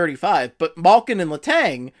they're both 35, but Malkin and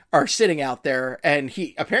Letang are sitting out there, and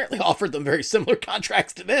he apparently offered them very similar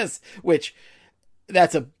contracts to this, which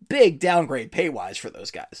that's a big downgrade pay-wise for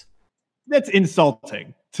those guys. That's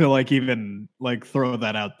insulting to like even like throw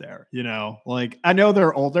that out there, you know? Like, I know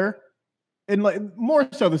they're older, and like more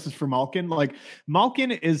so this is for Malkin. Like,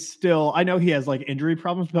 Malkin is still, I know he has like injury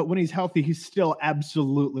problems, but when he's healthy, he's still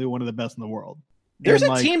absolutely one of the best in the world. There's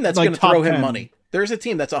a team that's going to throw him money. There's a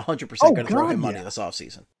team that's 100% going to throw him money this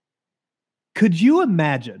offseason. Could you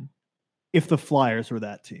imagine if the Flyers were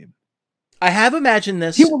that team? I have imagined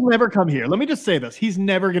this. He will never come here. Let me just say this. He's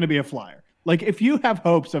never going to be a Flyer. Like, if you have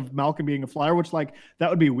hopes of Malkin being a Flyer, which, like, that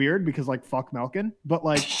would be weird because, like, fuck Malkin. But,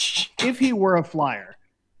 like, if he were a Flyer,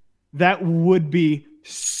 that would be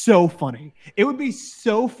so funny. It would be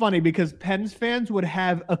so funny because Pens fans would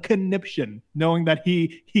have a conniption knowing that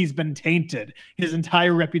he's been tainted. His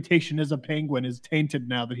entire reputation as a Penguin is tainted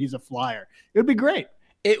now that he's a Flyer. It would be great.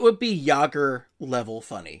 It would be Jágr level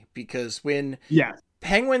funny because when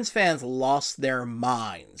Penguins fans lost their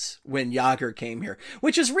minds when Jágr came here,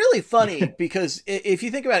 which is really funny because if you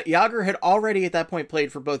think about it, Jágr had already at that point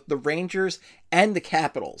played for both the Rangers and the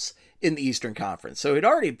Capitals in the Eastern Conference. So he'd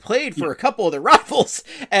already played for a couple of the rivals,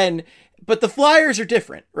 but the Flyers are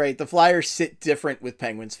different, right? The Flyers sit different with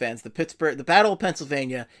Penguins fans. The Battle of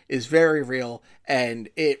Pennsylvania is very real, and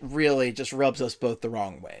it really just rubs us both the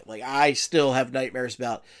wrong way. Like, I still have nightmares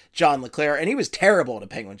about John LeClair, and he was terrible in a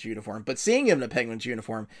Penguins uniform, but seeing him in a Penguins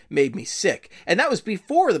uniform made me sick. And that was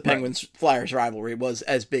before the Penguins-Flyers rivalry was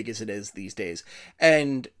as big as it is these days.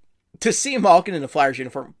 And to see Malkin in a Flyers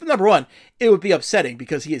uniform, number one, it would be upsetting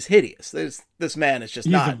because he is hideous. This man is just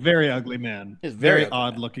He's a very ugly man. He's a very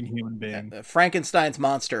odd-looking human being. Frankenstein's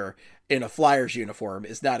monster in a Flyers uniform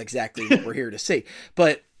is not exactly what we're here to see.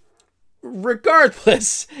 But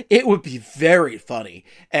regardless, it would be very funny.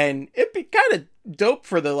 And it'd be kind of dope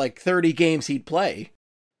for the, 30 games he'd play.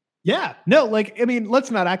 Yeah. No, let's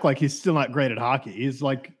not act like he's still not great at hockey. He's,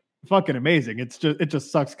 fucking amazing. It just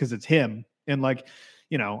sucks because it's him. And,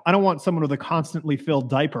 I don't want someone with a constantly filled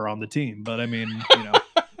diaper on the team, but I mean, I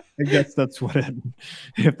guess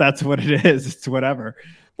if that's what it is, it's whatever.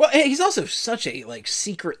 Well, he's also such a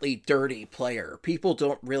secretly dirty player. People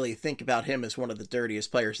don't really think about him as one of the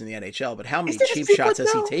dirtiest players in the NHL, but how many cheap shots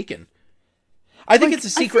has he taken? I think it's a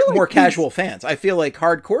secret more casual fans. I feel like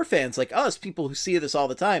hardcore fans like us, people who see this all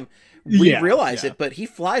the time, realize it, but he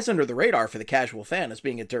flies under the radar for the casual fan as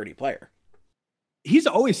being a dirty player. He's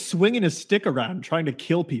always swinging his stick around trying to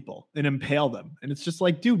kill people and impale them. And it's just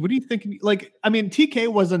like, dude, what are you thinking? TK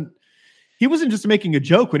wasn't just making a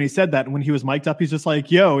joke when he said that. When he was mic'd up, he's just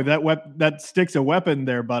like, yo, that stick's a weapon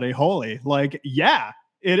there, buddy. Holy. Yeah,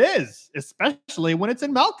 it is. Especially when it's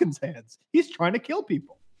in Malkin's hands. He's trying to kill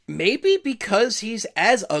people. Maybe because he's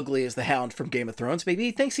as ugly as the Hound from Game of Thrones. Maybe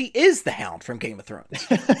he thinks he is the Hound from Game of Thrones.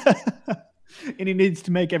 And he needs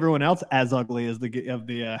to make everyone else as ugly as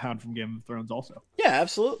the Hound from Game of Thrones also. Yeah,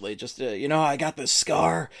 absolutely. Just, I got this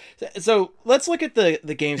scar. So let's look at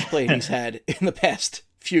the games played he's had in the past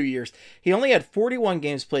few years. He only had 41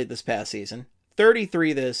 games played this past season,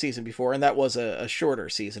 33 the season before, and that was a shorter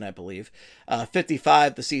season, I believe.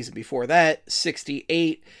 55 the season before that,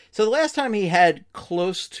 68. So the last time he had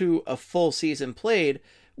close to a full season played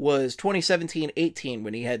was 2017-18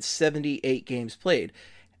 when he had 78 games played.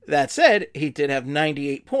 That said, he did have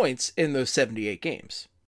 98 points in those 78 games.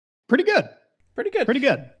 Pretty good.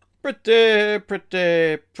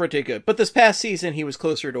 pretty good. But this past season, he was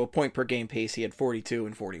closer to a point per game pace. He had 42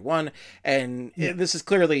 and 41. And this is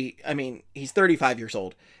clearly, I mean, he's 35 years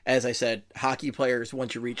old. As I said, hockey players,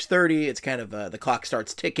 once you reach 30, it's kind of the clock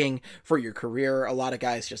starts ticking for your career. A lot of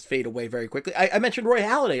guys just fade away very quickly. I mentioned Roy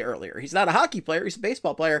Halladay earlier. He's not a hockey player. He's a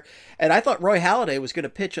baseball player. And I thought Roy Halladay was going to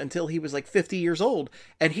pitch until he was like 50 years old.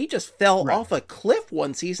 And he just fell off a cliff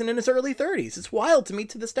one season in his early 30s. It's wild to me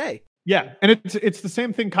to this day. Yeah, and it's the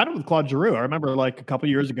same thing kind of with Claude Giroux. I remember like a couple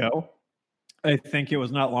years ago, I think it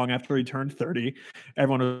was not long after he turned 30,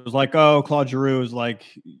 everyone was like, oh, Claude Giroux is like,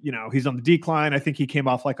 you know, he's on the decline. I think he came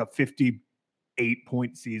off like a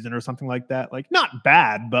 58-point season or something like that. Like not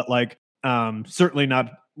bad, but like certainly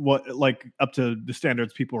not what like up to the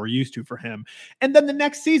standards people are used to for him. And then the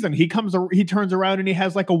next season he turns around and he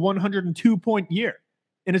has like a 102-point year.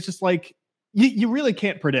 And it's just like you really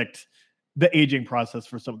can't predict the aging process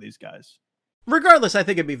for some of these guys. Regardless, I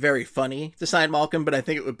think it'd be very funny to sign Malkin, but I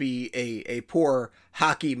think it would be a poor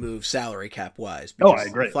hockey move salary cap wise. Oh, I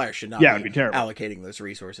agree. The Flyers should not be allocating those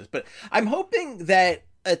resources. But I'm hoping that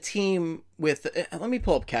a team with, let me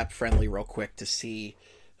pull up Cap Friendly real quick to see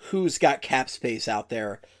who's got cap space out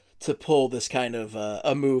there to pull this kind of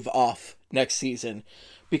a move off next season.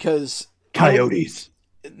 Because Coyotes.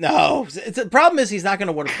 No, the problem is he's not going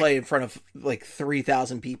to want to play in front of like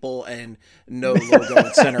 3,000 people and no logo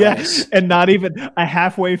at center ice. And not even a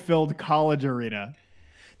halfway filled college arena.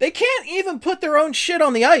 They can't even put their own shit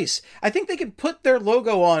on the ice. I think they can put their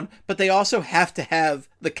logo on, but they also have to have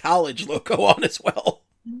the college logo on as well.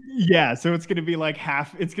 Yeah, so it's going to be like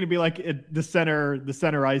it's going to be like the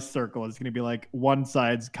center ice circle is going to be like one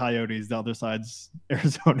side's Coyotes, the other side's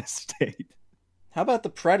Arizona State. How about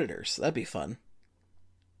the Predators? That'd be fun.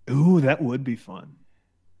 Ooh, that would be fun.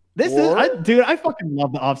 I fucking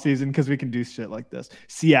love the offseason because we can do shit like this.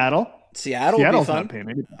 Seattle's would be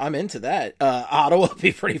fun. I'm into that. Ottawa would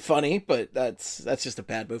be pretty funny, but that's just a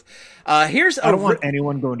bad move. I don't want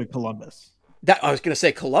anyone going to Columbus. I was going to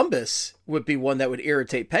say Columbus would be one that would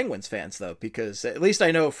irritate Penguins fans, though, because at least I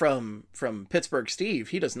know from Pittsburgh Steve,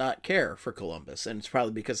 he does not care for Columbus, and it's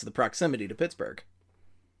probably because of the proximity to Pittsburgh.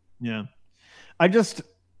 Yeah.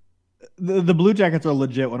 The Blue Jackets are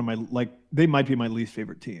legit one of my, they might be my least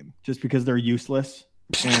favorite team just because they're useless.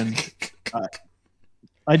 And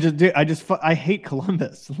I hate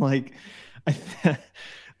Columbus.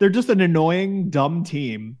 They're just an annoying, dumb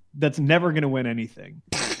team that's never going to win anything.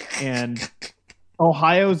 And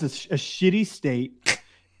Ohio's a shitty state.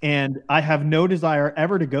 And I have no desire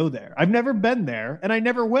ever to go there. I've never been there and I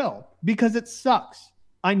never will because it sucks.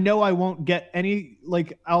 I know I won't get any,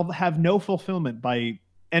 I'll have no fulfillment by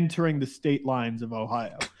entering the state lines of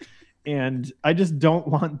Ohio. And I just don't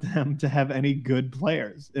want them to have any good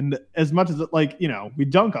players. And as much as we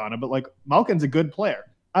dunk on him, but Malkin's a good player.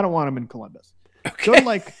 I don't want him in Columbus.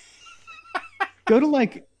 Okay. Go to a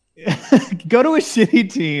shitty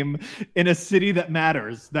team in a city that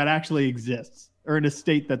matters, that actually exists, or in a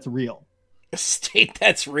state that's real. A state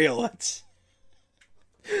that's real.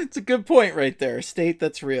 It's a good point right there. A state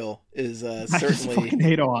that's real is certainly. I just fucking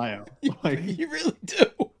hate Ohio. You really do.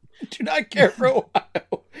 You do not care for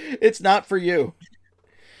Ohio. It's not for you.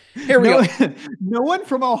 Here we go. No one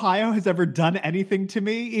from Ohio has ever done anything to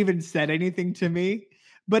me, even said anything to me.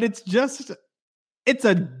 But it's just,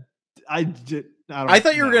 I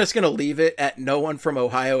thought you were just going to leave it at no one from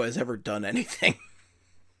Ohio has ever done anything.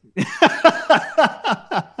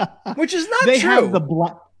 Which is not true.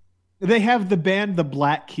 They have the band The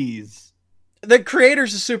Black Keys. The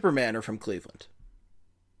creators of Superman are from Cleveland.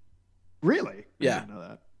 Really? Yeah. I didn't know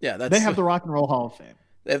that. Yeah, they have the Rock and Roll Hall of Fame.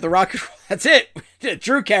 They have the Rock and Roll. That's it.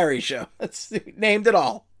 Drew Carey Show. That's named it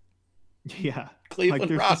all. Yeah. Cleveland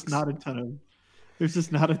there's Rocks. There's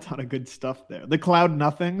just not a ton of good stuff there. The Cloud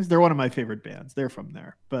Nothings, they're one of my favorite bands. They're from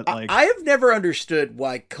there. But I have never understood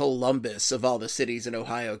why Columbus, of all the cities in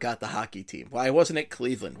Ohio, got the hockey team. Why wasn't it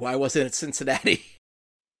Cleveland? Why wasn't it Cincinnati?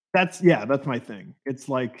 That's my thing. It's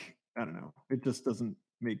I don't know. It just doesn't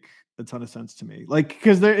make a ton of sense to me.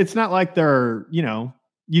 Because it's not like they're,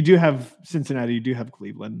 you do have Cincinnati, you do have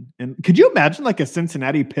Cleveland. And could you imagine a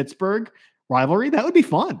Cincinnati-Pittsburgh rivalry? That would be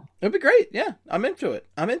fun. It'd be great. Yeah, I'm into it.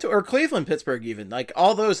 Or Cleveland, Pittsburgh even.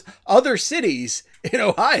 All those other cities in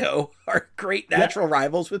Ohio are great natural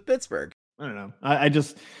rivals with Pittsburgh. I don't know. I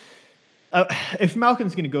just, if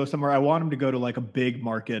Malkin's going to go somewhere, I want him to go to a big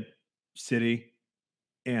market city.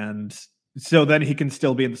 And so then he can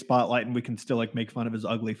still be in the spotlight and we can still make fun of his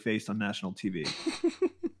ugly face on national TV.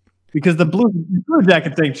 Because the Blue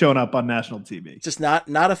Jackets ain't showing up on national TV. Just not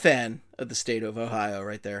a fan of the state of Ohio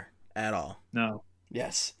right there at all. No.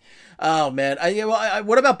 Yes. Oh man.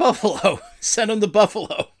 What about Buffalo? Send them to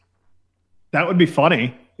Buffalo. That would be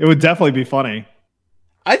funny. It would definitely be funny.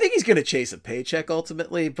 I think he's going to chase a paycheck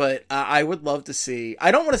ultimately, but I would love to see.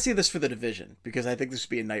 I don't want to see this for the division because I think this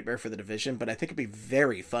would be a nightmare for the division, but I think it'd be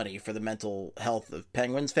very funny for the mental health of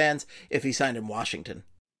Penguins fans if he signed in Washington.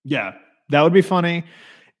 Yeah, that would be funny.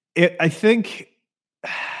 I think.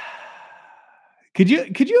 Could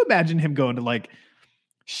you imagine him going to like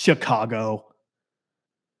Chicago?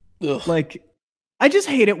 Ugh. Like, I just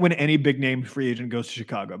hate it when any big name free agent goes to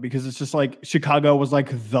Chicago because it's just like Chicago was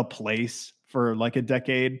like the place for like a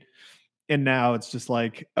decade. And now it's just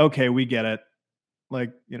like, okay, we get it.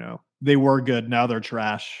 Like, you know, they were good. Now they're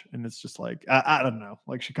trash. And it's just like, I don't know.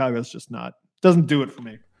 Like Chicago's just doesn't do it for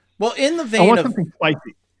me. Well, in the vein of something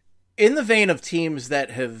spicy. In the vein of teams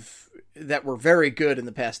that were very good in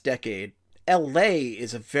the past decade, LA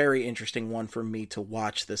is a very interesting one for me to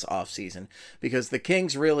watch this offseason because the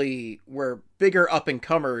Kings really were bigger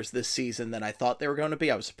up-and-comers this season than I thought they were going to be.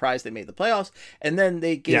 I was surprised they made the playoffs, and then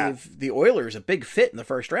they gave the Oilers a big fit in the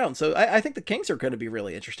first round. So I think the Kings are going to be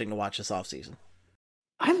really interesting to watch this offseason.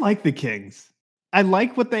 I like the Kings. I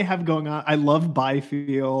like what they have going on. I love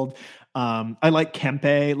Byfield. I like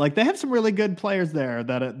Kempe. Like they have some really good players there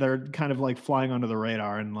that they're kind of like flying under the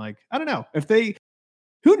radar. And like, I don't know if they,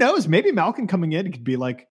 who knows? Maybe Malkin coming in could be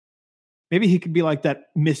like, maybe he could be like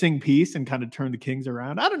that missing piece and kind of turn the Kings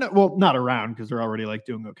around. I don't know. Well, not around because they're already like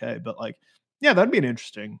doing okay, but like, yeah, that'd be an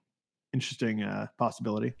interesting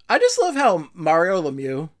possibility. I just love how Mario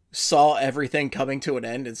Lemieux saw everything coming to an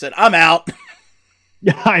end and said, "I'm out."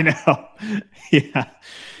 Yeah, I know.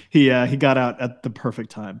 Yeah, he got out at the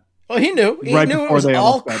perfect time. Well, he knew it was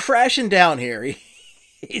all crashing down here.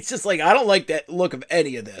 It's just like, I don't like that look of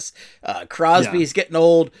any of this. Crosby's getting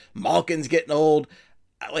old. Malkin's getting old.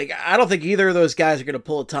 Like, I don't think either of those guys are going to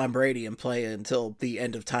pull a Tom Brady and play until the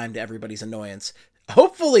end of time to everybody's annoyance.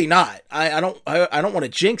 Hopefully not. I don't want to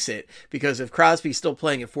jinx it because if Crosby's still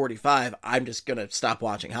playing at 45, I'm just going to stop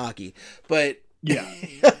watching hockey. But yeah,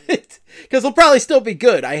 because he'll probably still be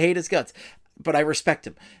good. I hate his guts, but I respect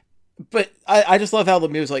him. But I just love how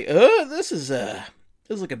Lemieux's like, this is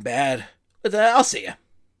looking bad. But I'll see you.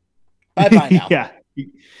 Bye now. Yeah.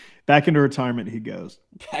 Back into retirement he goes.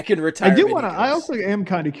 Back in retirement. I also am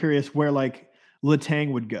kind of curious where like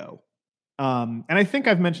Letang would go. And I think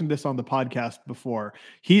I've mentioned this on the podcast before.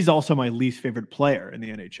 He's also my least favorite player in the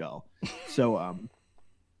NHL. So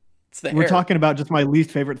we're talking about just my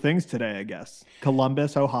least favorite things today, I guess.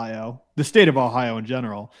 Columbus, Ohio, the state of Ohio in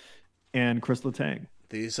general, and Chris Letang.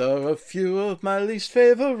 These are a few of my least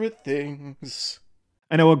favorite things.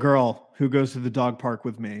 I know a girl who goes to the dog park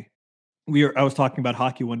with me. I was talking about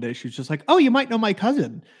hockey one day. She was just like, "Oh, you might know my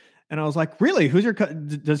cousin." And I was like, "Really? Who's your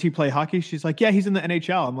cousin? Does he play hockey?" She's like, "Yeah, he's in the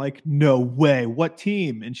NHL." I'm like, "No way. What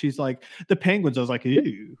team?" And she's like, "The Penguins." I was like,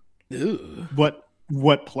 "Ew.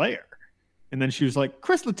 What player?" And then she was like,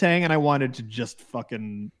 "Chris Letang." And I wanted to just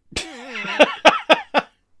fucking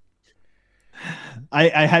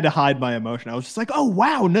I had to hide my emotion. I was just like, "Oh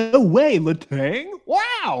wow, no way, Letang,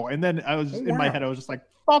 wow!" And then I was in my head, I was just like,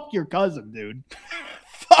 "Fuck your cousin, dude."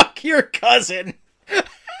 Fuck your cousin.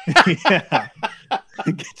 Yeah,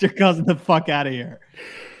 get your cousin the fuck out of here.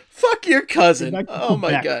 Fuck your cousin. Oh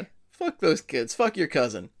my god. Fuck those kids. Fuck your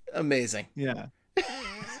cousin. Amazing. Yeah. He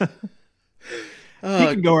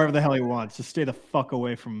can go wherever the hell he wants. Just stay the fuck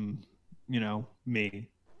away from, me.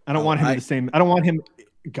 I don't want him the same. I don't want him.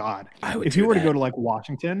 God, if he were to go to like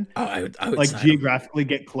Washington, I would like geographically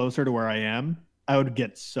get closer to where I am, I would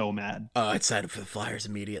get so mad. Oh, I'd sign up for the Flyers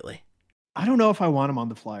immediately. I don't know if I want him on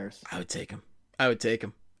the Flyers. I would take him.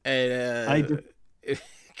 And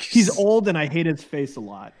he's old and I hate his face a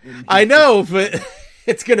lot. I know, but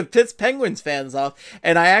it's going to piss Penguins fans off.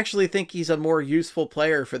 And I actually think he's a more useful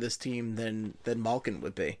player for this team than Malkin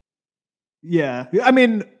would be. Yeah. I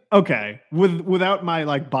mean, okay. Without my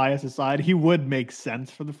like bias aside, he would make sense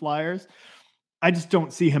for the Flyers. I just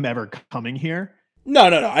don't see him ever coming here. No.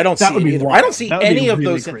 I don't see it either. I don't see any of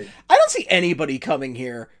those. Great. I don't see anybody coming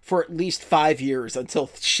here for at least 5 years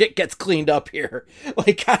until shit gets cleaned up here.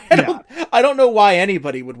 Like, I don't know why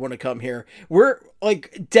anybody would want to come here. We're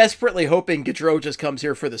like desperately hoping Gaudreau just comes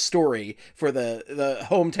here for the story, for the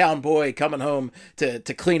hometown boy coming home to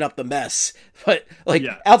clean up the mess. But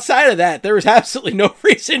outside of that, there is absolutely no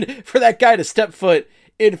reason for that guy to step foot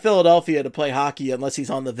in Philadelphia to play hockey unless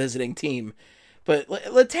he's on the visiting team. But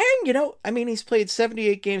Letang, he's played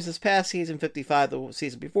 78 games this past season, 55 the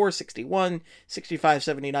season before, 61, 65,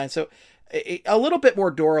 79. So a little bit more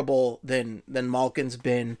durable than Malkin's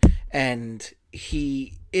been. And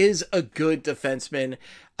he is a good defenseman,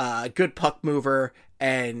 good puck mover.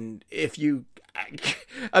 And if you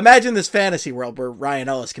imagine this fantasy world where Ryan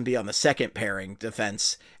Ellis can be on the second pairing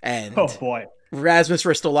defense, and Oh boy, Rasmus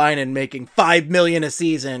Ristolainen making $5 million a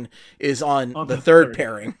season is on the third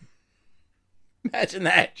pairing. Imagine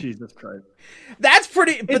that. Jesus Christ. That's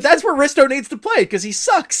pretty, but that's where Risto needs to play because he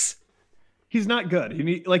sucks. He's not good.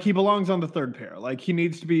 He belongs on the third pair. Like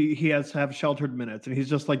he has to have sheltered minutes, and he's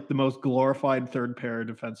just like the most glorified third pair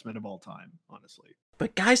defenseman of all time, honestly.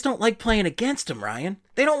 But guys don't like playing against him, Ryan.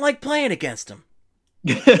 They don't like playing against him.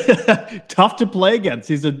 Tough to play against.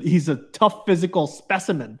 He's a tough physical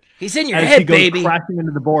specimen. He's in your head, he goes baby. Crashing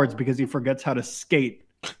into the boards because he forgets how to skate.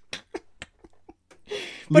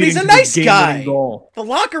 But he's a nice guy. Goal. The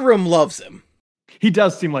locker room loves him. He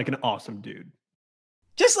does seem like an awesome dude.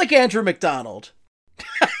 Just like Andrew McDonald.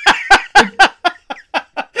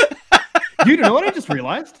 Dude, you know what I just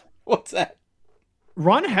realized? What's that?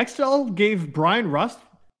 Ron Hextall gave Brian Rust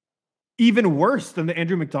even worse than the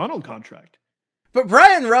Andrew McDonald contract. But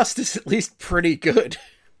Brian Rust is at least pretty good.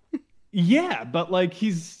 Yeah, but like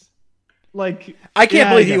he's like I can't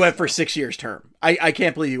believe he went for 6 years term. I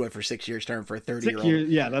can't believe he went for 6 years term for a 30-year-old.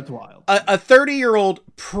 Yeah, that's wild. A 30-year-old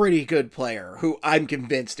pretty good player who I'm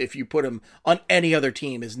convinced if you put him on any other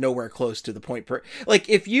team is nowhere close to the point per. Like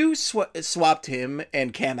if you swapped him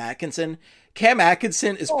and Cam Atkinson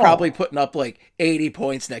is probably putting up like 80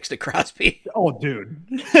 points next to Crosby. Oh, dude.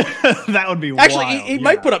 That would be Actually, wild. he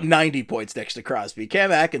might put up 90 points next to Crosby.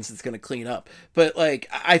 Cam Atkinson's going to clean up. But like,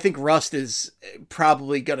 I think Rust is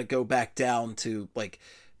probably going to go back down to like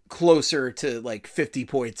closer to like 50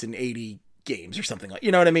 points in 80 games or something like,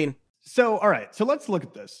 you know what I mean? So, all right. So let's look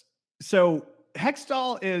at this. So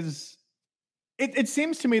Hextall is, it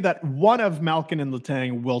seems to me that one of Malkin and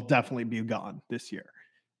Letang will definitely be gone this year.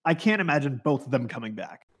 I can't imagine both of them coming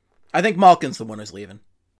back. I think Malkin's the one who's leaving.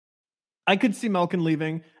 I could see Malkin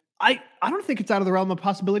leaving. I don't think it's out of the realm of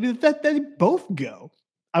possibility that they both go.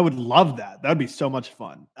 I would love that. That would be so much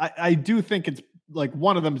fun. I do think it's like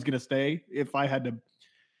one of them is going to stay if I had to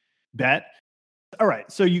bet. All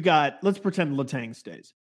right. So let's pretend Letang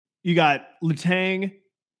stays. You got Letang,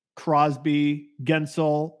 Crosby,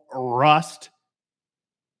 Gensel, Rust,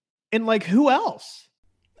 and like who else?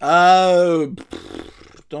 Don't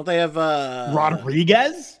they have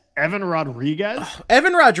Rodriguez? Evan Rodriguez?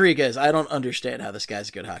 Evan Rodriguez. I don't understand how this guy's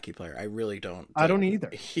a good hockey player. I really don't. I don't either.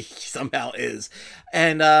 He somehow is.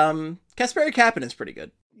 And Kasperi Kapanen's pretty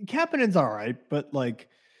good. Kapanen's all right, but like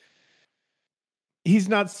he's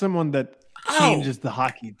not someone that changes the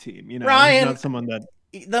hockey team. You know, Ryan, he's not someone that.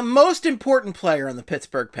 The most important player on the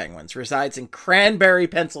Pittsburgh Penguins resides in Cranberry,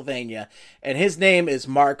 Pennsylvania, and his name is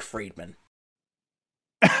Mark Friedman.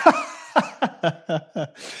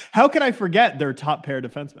 How can I forget their top pair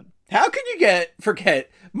defenseman? How can you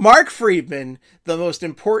forget Mark Friedman, the most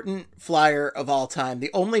important Flyer of all time,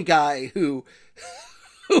 the only guy who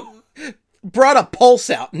brought a pulse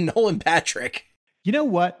out in Nolan Patrick? You know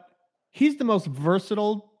what? He's the most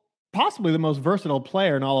versatile, possibly the most versatile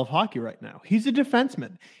player in all of hockey right now. He's a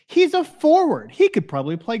defenseman. He's a forward. He could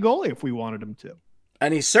probably play goalie if we wanted him to.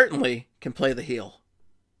 And he certainly can play the heel.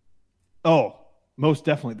 Oh, most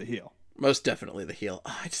definitely the heel. Most definitely the heel.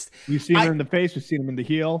 We've seen him in the face. We've seen him in the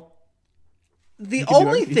heel. The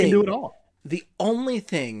only thing, he can do it all. The only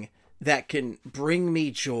thing that can bring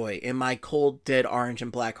me joy in my cold, dead orange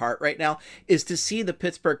and black heart right now is to see the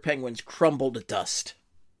Pittsburgh Penguins crumble to dust.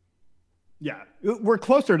 Yeah, we're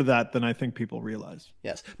closer to that than I think people realize.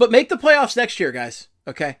 Yes, but make the playoffs next year, guys.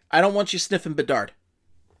 Okay, I don't want you sniffing Bedard.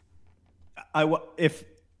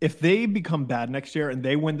 If they become bad next year and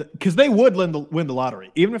they win, because they would win the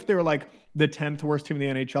lottery, even if they were like the 10th worst team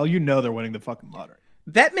in the NHL, you know they're winning the fucking lottery.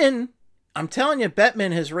 Bettman, I'm telling you,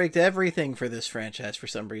 Bettman has rigged everything for this franchise for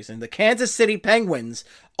some reason. The Kansas City Penguins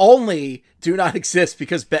only do not exist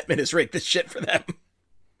because Bettman has rigged this shit for them.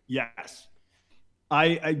 Yes.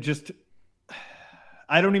 I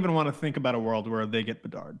don't even want to think about a world where they get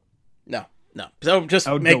Bedard. No. So just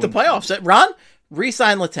make the playoffs. Ron,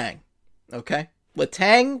 re-sign Letang. Okay?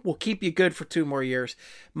 Letang will keep you good for 2 more years.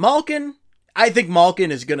 Malkin, I think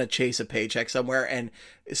Malkin is going to chase a paycheck somewhere. And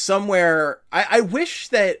somewhere, I wish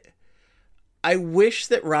that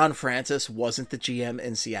Ron Francis wasn't the GM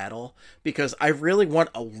in Seattle, because I really want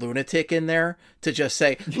a lunatic in there to just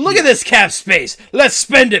say, look at this cap space. Let's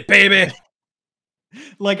spend it, baby.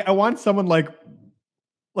 Like, I want someone like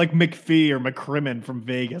McPhee or McCrimmon from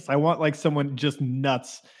Vegas. I want like someone just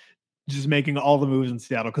nuts, just making all the moves in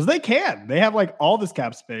Seattle, because they have like all this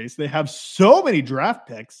cap space. They have so many draft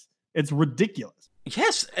picks. It's ridiculous.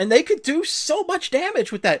 Yes, and they could do so much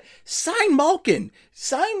damage with that. Sign Malkin.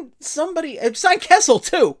 Sign somebody. Sign Kessel,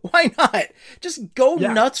 too. Why not? Just go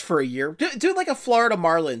nuts for a year. Do like a Florida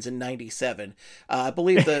Marlins in 97. I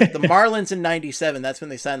believe the Marlins in 97, that's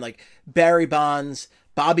when they signed like Barry Bonds,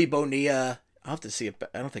 Bobby Bonilla. I'll have to see it.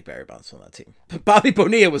 I don't think Barry Bonds was on that team. But Bobby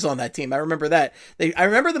Bonilla was on that team. I remember that. I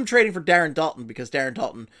remember them trading for Darren Daulton because Darren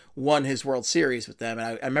Daulton won his World Series with them.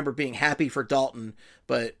 And I remember being happy for Daulton,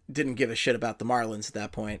 but didn't give a shit about the Marlins at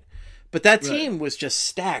that point. But that team was just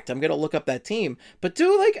stacked. I'm going to look up that team. But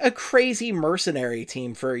do like a crazy mercenary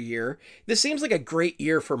team for a year. This seems like a great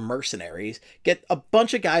year for mercenaries. Get a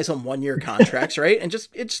bunch of guys on 1-year contracts, right? And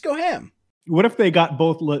just go ham. What if they got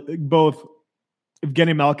both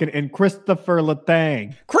Evgeny Malkin and Christopher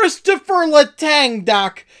Letang? Christopher Letang,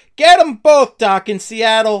 Doc. Get them both, Doc, in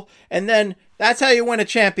Seattle. And then that's how you win a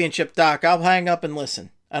championship, Doc. I'll hang up and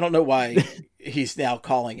listen. I don't know why he's now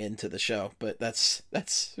calling into the show, but that's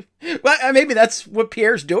well, maybe that's what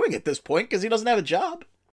Pierre's doing at this point because he doesn't have a job.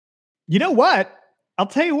 You know what? I'll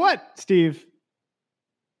tell you what, Steve.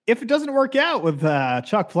 If it doesn't work out with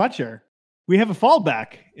Chuck Fletcher, we have a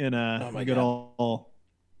fallback in good old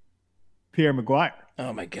Pierre McGuire.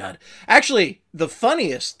 Oh my God. Actually, the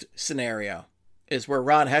funniest scenario is where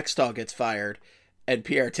Ron Hextall gets fired and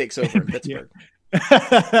Pierre takes over in Pittsburgh.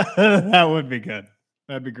 That would be good.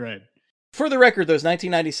 That'd be great. For the record, those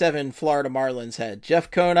 1997 Florida Marlins had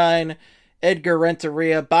Jeff Conine, Edgar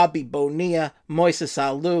Renteria, Bobby Bonilla, Moises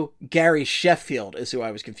Alou, Gary Sheffield is who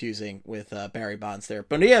I was confusing with Barry Bonds there.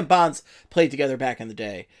 Bonilla and Bonds played together back in the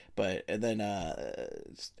day, but and then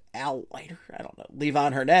Al Leiter, I don't know,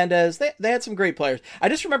 Levon Hernandez. They had some great players. I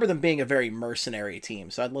just remember them being a very mercenary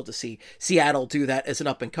team, so I'd love to see Seattle do that as an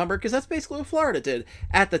up-and-comer, because that's basically what Florida did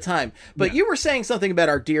at the time. But you were saying something about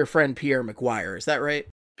our dear friend Pierre McGuire, is that right?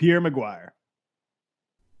 Pierre McGuire.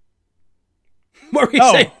 What were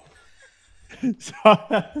you saying?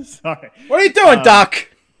 Sorry. What are you doing, Doc?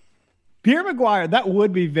 Pierre McGuire, that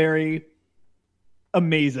would be very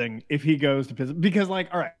amazing if he goes to Pittsburgh. Because, like,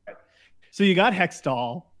 all right, so you got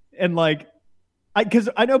Hextall, and, like, because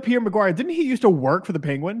I know Pierre McGuire, didn't he used to work for the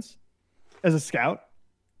Penguins as a scout?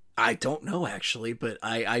 I don't know, actually, but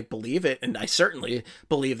I believe it, and I certainly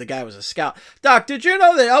believe the guy was a scout. Doc, did you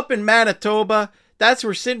know that up in Manitoba, that's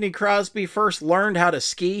where Sidney Crosby first learned how to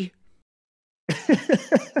ski?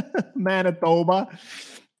 Manitoba.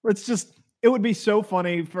 It would be so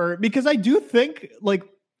funny because I do think, like,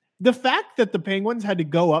 the fact that the Penguins had to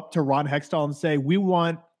go up to Ron Hextall and say, we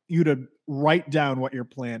want you to write down what your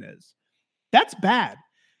plan is. That's bad.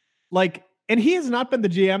 Like, and he has not been the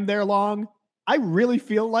GM there long. I really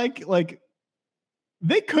feel like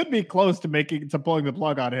they could be close to pulling the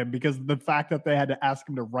plug on him because of the fact that they had to ask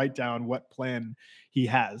him to write down what plan he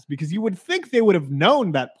has, because you would think they would have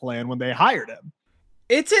known that plan when they hired him.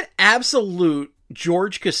 It's an absolute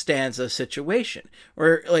George Costanza situation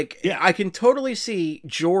where, like, I can totally see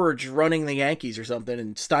George running the Yankees or something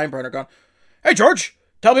and Steinbrenner going, "Hey, George,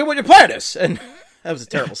 tell me what your plan is." And that was a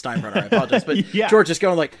terrible Steinbrenner. I apologize. But George is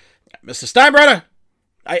going like, "Mr. Steinbrenner,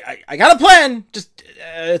 I got a plan. Just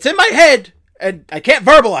it's in my head and I can't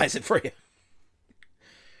verbalize it for you."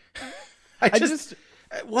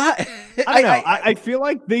 What? I don't know. I feel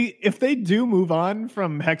like if they do move on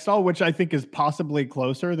from Hextall, which I think is possibly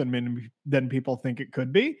closer than people think it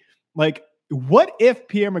could be, like, what if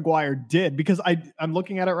Pierre McGuire did? Because I'm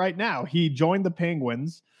looking at it right now. He joined the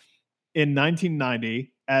Penguins in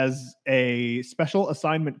 1990 as a special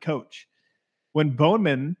assignment coach. When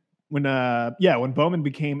Bowman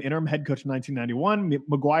became interim head coach in 1991,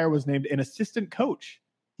 McGuire was named an assistant coach.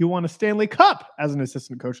 He won a Stanley Cup as an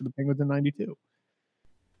assistant coach of the Penguins in 92.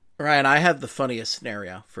 Ryan, I have the funniest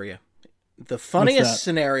scenario for you. The funniest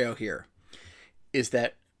scenario here is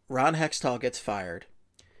that Ron Hextall gets fired,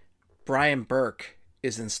 Brian Burke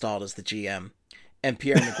is installed as the GM, and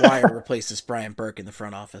Pierre McGuire replaces Brian Burke in the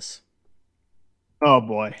front office. Oh,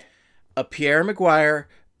 boy. A Pierre McGuire,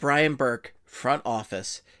 Brian Burke front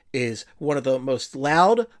office is one of the most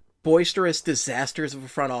loud, boisterous disasters of a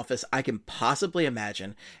front office I can possibly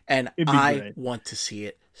imagine, and I want to see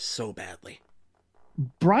it so badly.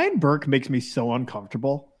 Brian Burke makes me so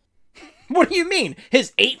uncomfortable. What do you mean?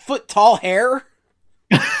 His 8-foot tall hair?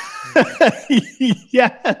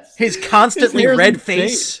 Yes. His constantly red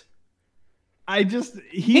face.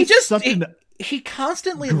 He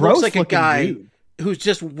constantly looks like a guy who's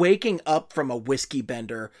just waking up from a whiskey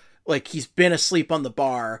bender. Like he's been asleep on the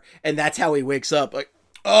bar and that's how he wakes up. Like,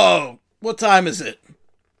 oh, what time is it?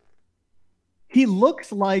 He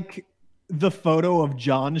looks like the photo of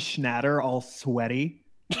John Schnatter all sweaty,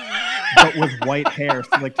 but with white hair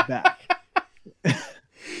slicked back.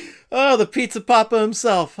 Oh, the pizza papa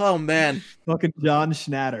himself. Oh man. Fucking John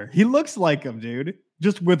Schnatter. He looks like him, dude.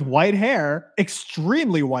 Just with white hair,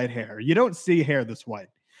 extremely white hair. You don't see hair this white.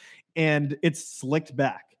 And it's slicked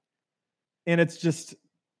back. And it's just,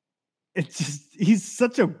 he's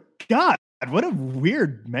such a god. What a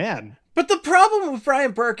weird man. But the problem with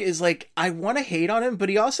Brian Burke is, like, I want to hate on him, but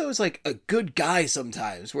he also is, like, a good guy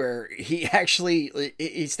sometimes, where he actually,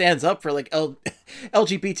 he stands up for, like,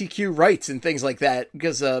 LGBTQ rights and things like that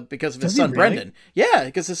because of his son, Brendan. Yeah,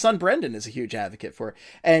 because his son, Brendan, is a huge advocate for it.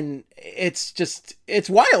 And it's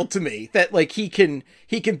wild to me that, like, he can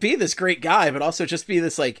be this great guy, but also just be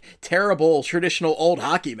this, like, terrible, traditional old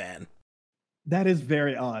hockey man. That is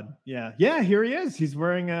very odd. Yeah. Yeah, here he is. He's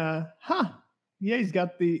wearing yeah, he's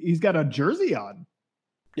got a jersey on.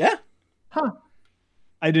 Yeah. Huh.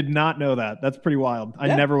 I did not know that. That's pretty wild. I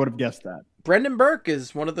never would have guessed that. Brendan Burke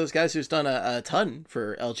is one of those guys who's done a ton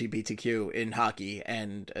for LGBTQ in hockey,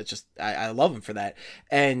 and it's just, I love him for that.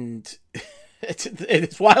 And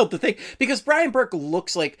it's wild to think, because Brian Burke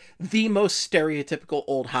looks like the most stereotypical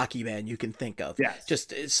old hockey man you can think of. Yes.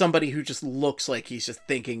 Just somebody who just looks like he's just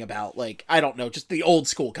thinking about, like, I don't know, just the old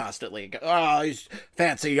school constantly. Oh, he's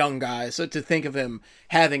fancy young guy. So to think of him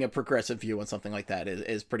having a progressive view on something like that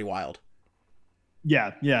is pretty wild.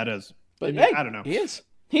 Yeah, it is. But hey, I don't know. He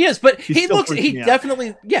is, but he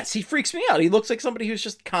definitely, yes, he freaks me out. He looks like somebody who's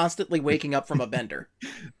just constantly waking up from a bender.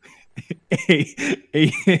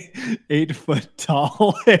 8 foot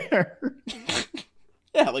tall hair.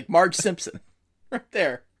 Yeah, like Marge Simpson right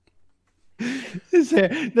there. His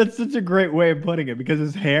hair, that's such a great way of putting it, because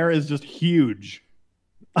his hair is just huge.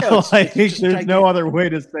 Yeah, there's no other way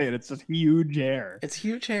to say it. It's just huge hair. It's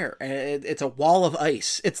huge hair, and it's a wall of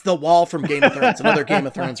ice. It's the wall from Game of Thrones. Another Game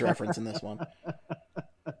of Thrones reference in this one.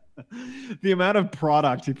 The amount of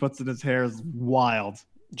product he puts in his hair is wild.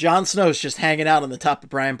 Jon Snow's just hanging out on the top of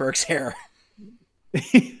Brian Burke's hair.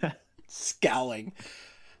 Scowling.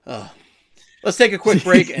 Let's take a quick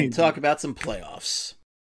break and talk about some playoffs.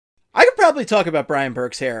 I could probably talk about Brian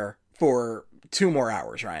Burke's hair for 2 more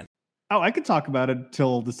hours, Ryan. Oh, I could talk about it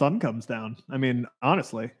till the sun comes down. I mean,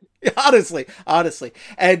 honestly. Honestly.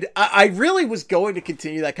 And I really was going to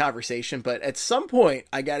continue that conversation, but at some point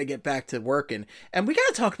I got to get back to working, and we got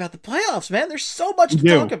to talk about the playoffs, man. There's so much to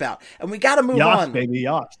talk about, and we got to move on. Baby,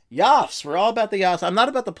 Yoffs. Yoffs. We're all about the Yoffs. I'm not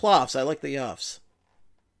about the playoffs. I like the Yoffs.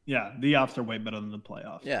 Yeah, the Yoffs are way better than the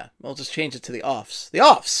playoffs. Yeah, we'll just change it to the Offs. The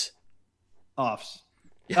Offs. Offs.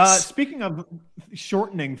 Yes. Speaking of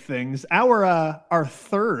shortening things, our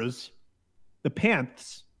Thurs, the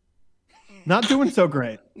Panthers, not doing so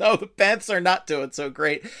great. No, the Panthers are not doing so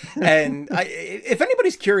great. And if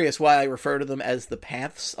anybody's curious why I refer to them as the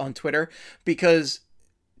Panthers on Twitter, because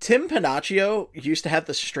Tim Panaccio used to have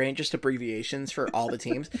the strangest abbreviations for all the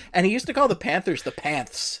teams, and he used to call the Panthers the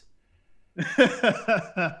Panths.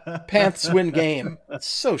 Panthers win game. It's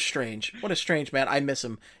so strange. What a strange man. I miss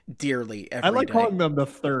him dearly every day. I like calling them the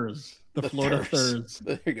Thurs. The Florida Thurs.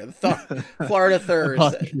 There you go. Florida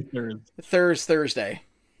Thurs. Thursday.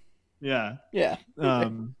 Yeah. Yeah.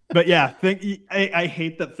 But yeah, I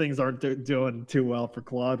hate that things aren't doing too well for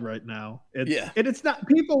Claude right now. And it's not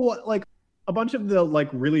people, like a bunch of the like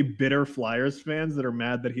really bitter Flyers fans that are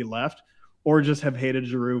mad that he left, or just have hated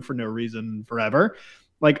Giroux for no reason forever.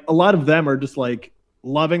 Like a lot of them are just like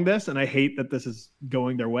loving this, and I hate that this is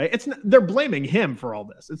going their way. They're blaming him for all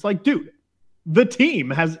this. It's like, dude, the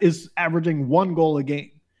team is averaging 1 goal a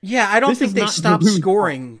game. Yeah, I don't think they stopped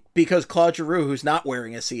scoring because Claude Giroux, who's not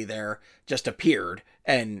wearing a C there, just appeared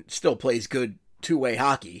and still plays good 2-way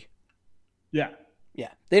hockey. Yeah.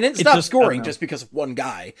 Yeah. They didn't stop scoring just because of one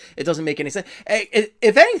guy. It doesn't make any sense.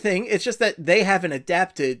 If anything, it's just that they haven't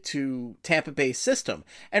adapted to Tampa Bay's system.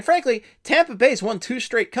 And frankly, Tampa Bay's won 2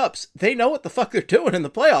 straight cups. They know what the fuck they're doing in the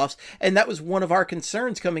playoffs. And that was one of our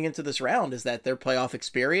concerns coming into this round, is that their playoff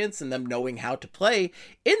experience and them knowing how to play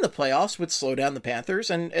in the playoffs would slow down the Panthers.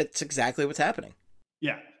 And it's exactly what's happening.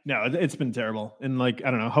 Yeah. No, it's been terrible. And like, I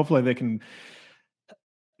don't know, hopefully they can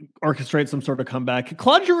orchestrate some sort of comeback.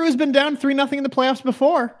 Claude Giroux has been down 3-0 in the playoffs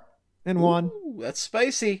before and won. Ooh, that's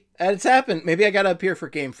spicy. And it's happened. Maybe I got to appear for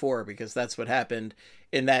game 4, because that's what happened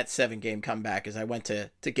in that 7-game comeback, is I went to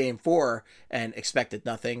game 4 and expected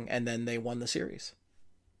nothing, and then they won the series.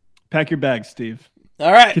 Pack your bags, Steve.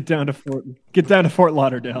 All right. Get down to Fort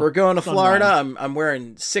Lauderdale. We're going to Florida. I'm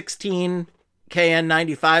wearing 16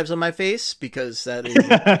 KN95s on my face, because that is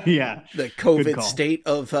the COVID state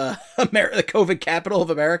of America, the COVID capital of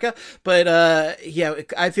America. But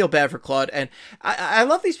I feel bad for Claude, and I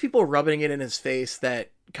love these people rubbing it in his face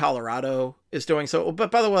that Colorado is doing so. But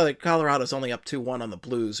by the way, Colorado's only up 2-1 on the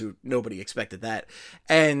Blues, who nobody expected that.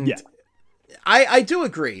 And I do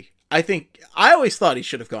agree. I think I always thought he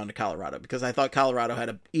should have gone to Colorado because I thought Colorado had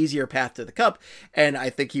an easier path to the Cup, and I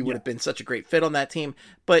think he would have been such a great fit on that team.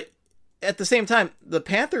 But at the same time, the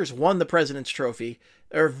Panthers won the President's Trophy.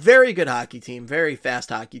 They're a very good hockey team, very fast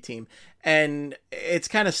hockey team, and it's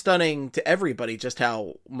kind of stunning to everybody just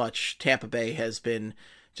how much Tampa Bay has been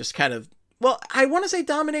just kind of, well, I want to say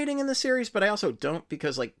dominating in the series, but I also don't,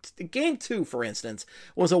 because like game 2, for instance,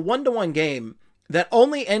 was a 1-1 game that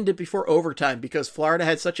only ended before overtime because Florida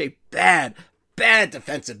had such a bad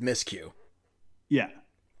defensive miscue. Yeah.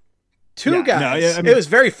 Two guys. It was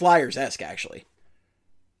very Flyers-esque, actually.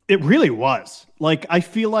 It really was. Like, I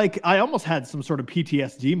feel like I almost had some sort of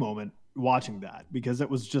PTSD moment watching that because it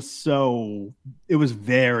was just it was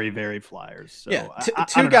very, very Flyers. So yeah,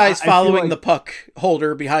 two guys following the puck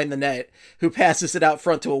holder behind the net who passes it out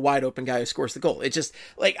front to a wide open guy who scores the goal. It just,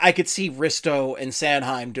 like, I could see Risto and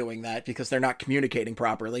Sanheim doing that because they're not communicating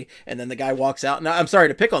properly. And then the guy walks out. Now, I'm sorry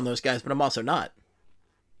to pick on those guys, but I'm also not.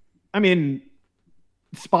 I mean,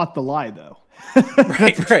 spot the lie, though.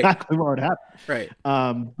 Right. Exactly what happened. Right.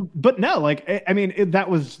 But no, like, I mean, that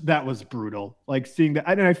was brutal. Like, seeing that,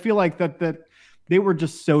 and I feel like that they were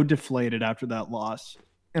just so deflated after that loss,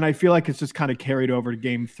 and I feel like it's just kind of carried over to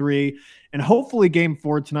game 3, and hopefully game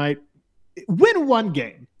 4 tonight. Win one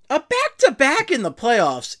game. A back-to-back in the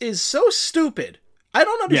playoffs is so stupid. I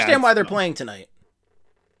don't understand why they're playing tonight.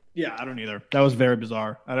 Yeah, I don't either. That was very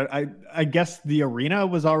bizarre. I guess the arena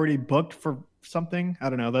was already booked for something. I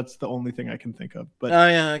don't know. That's the only thing I can think of. But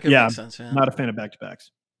that could make sense. Yeah. Not a fan of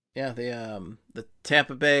back-to-backs. Yeah, the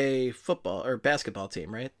Tampa Bay football or basketball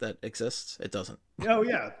team, right? That exists. It doesn't. Oh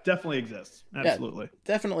yeah, definitely exists. Absolutely,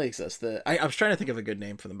 definitely exists. I was trying to think of a good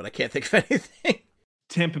name for them, but I can't think of anything.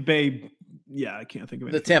 Tampa Bay. Yeah, I can't think of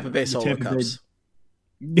anything. The Tampa Bay Solo Cups.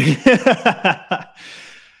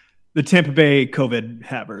 The Tampa Bay COVID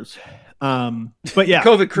Hammers. But yeah,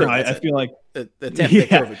 COVID crew. No, I feel like the Tampa Bay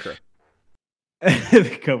COVID crew.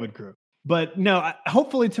 The COVID crew. But no,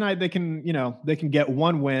 hopefully tonight they can get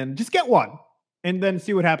one win. Just get one. And then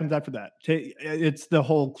see what happens after that. It's the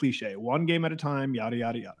whole cliche. One game at a time, yada,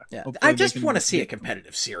 yada, yada. Yeah. I just want to see a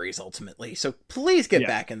competitive series ultimately. So please get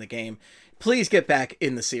back in the game. Please get back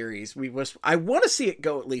in the series. I want to see it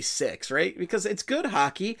go at least 6, right? Because it's good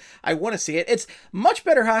hockey. I want to see it. It's much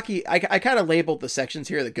better hockey. I kind of labeled the sections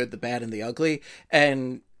here, the good, the bad, and the ugly.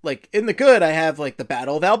 And like in the good, I have like the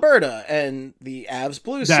Battle of Alberta and the Avs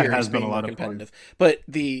Blues series has been being a lot more of competitive. fun. But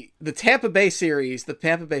the Tampa Bay series, the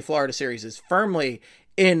Tampa Bay Florida series is firmly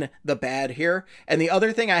in the bad here. And the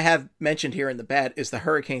other thing I have mentioned here in the bad is the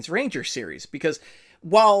Hurricanes Rangers series, because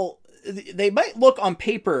while they might look on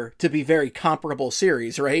paper to be very comparable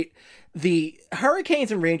series, right? The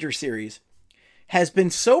Hurricanes and Rangers series has been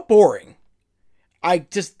so boring. I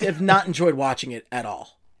just have not enjoyed watching it at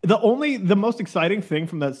all. The most exciting thing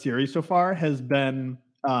from that series so far has been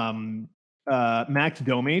Max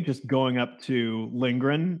Domi just going up to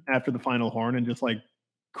Lindgren after the final horn and just like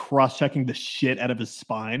cross-checking the shit out of his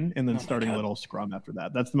spine and then starting a little scrum after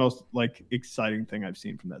that. That's the most like exciting thing I've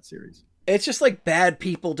seen from that series. It's just like bad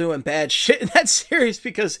people doing bad shit in that series,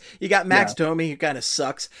 because you got Max Domi, who kind of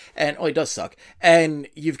sucks, and he does suck, and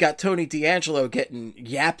you've got Tony DeAngelo getting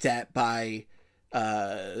yapped at by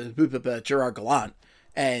Gerard Gallant.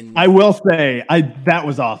 And I will say, that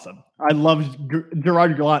was awesome. I loved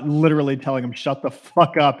Gerard Gallant literally telling him shut the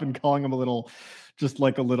fuck up and calling him a little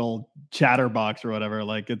chatterbox or whatever.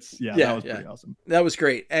 Like that was pretty awesome. That was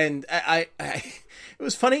great. And I it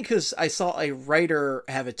was funny because I saw a writer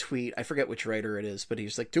have a tweet. I forget which writer it is, but he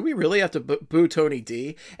was like, do we really have to boo Tony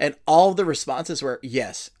D? And all the responses were,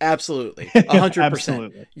 yes, absolutely. 100%.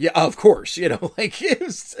 Absolutely. Yeah, of course. Like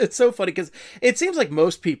it's so funny because it seems like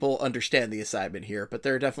most people understand the assignment here, but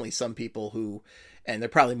there are definitely some people who, and they're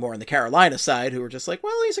probably more on the Carolina side, who are just like,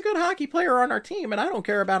 well, he's a good hockey player on our team and I don't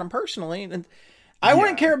care about him personally. And I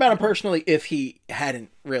wouldn't care about him personally if he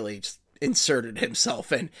hadn't really just inserted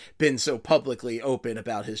himself and been so publicly open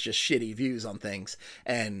about his just shitty views on things.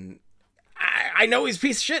 And I know he's a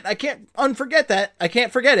piece of shit. I can't unforget that. I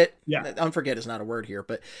can't forget it. Yeah. Unforget is not a word here,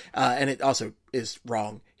 but, and it also is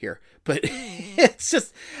wrong here, but it's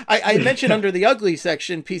just, I mentioned under the ugly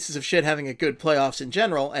section, pieces of shit having a good playoffs in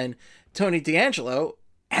general. And Tony DeAngelo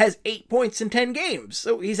has 8 points in 10 games.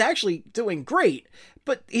 So he's actually doing great,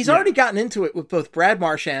 but he's already gotten into it with both Brad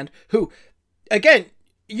Marchand, who, again,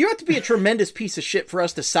 you have to be a tremendous piece of shit for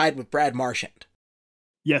us to side with Brad Marchand.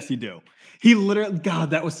 Yes, you do. He literally,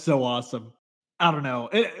 God, that was so awesome. I don't know.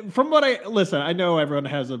 From what I know everyone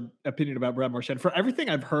has an opinion about Brad Marchand. For everything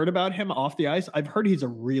I've heard about him off the ice, I've heard he's a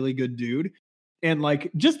really good dude. And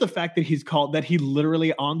like just the fact that he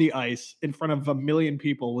literally on the ice in front of a million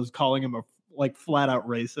people was calling him like flat out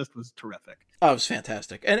racist was terrific. Oh, it was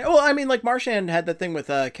fantastic. And well, I mean, like Marchand had that thing with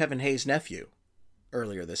Kevin Hayes' nephew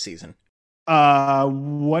earlier this season.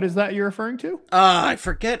 What is that you're referring to? I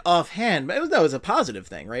forget offhand, but that was a positive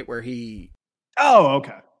thing, right? Where he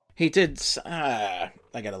okay. He did. I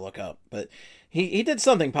gotta look up, but he did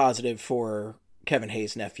something positive for Kevin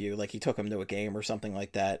Hayes' nephew, like he took him to a game or something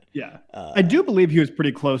like that. Yeah, I do believe he was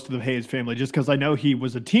pretty close to the Hayes family, just because I know he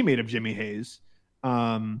was a teammate of Jimmy Hayes,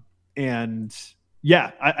 and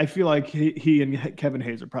yeah, I feel like he and Kevin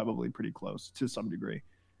Hayes are probably pretty close to some degree.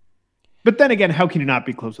 But then again, how can you not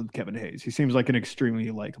be close with Kevin Hayes? He seems like an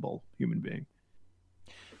extremely likable human being.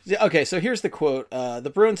 Okay, so here's the quote.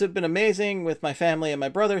 The Bruins have been amazing with my family and my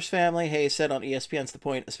brother's family. Hayes said on ESPN's The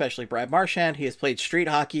Point, especially Brad Marchand. He has played street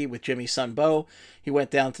hockey with Jimmy's son, Bo. He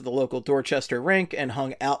went down to the local Dorchester rink and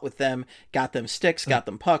hung out with them, got them sticks, got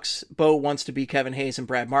them pucks. Bo wants to be Kevin Hayes and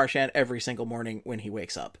Brad Marchand every single morning when he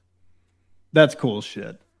wakes up. That's cool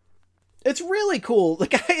shit. It's really cool. The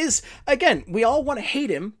guy is, again, we all want to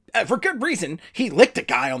hate him for good reason. He licked a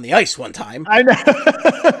guy on the ice one time. I know.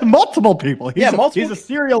 Multiple people. He's a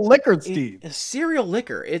serial licker, Steve. A serial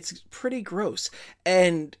licker. It's pretty gross.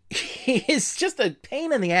 And he is just a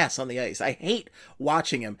pain in the ass on the ice. I hate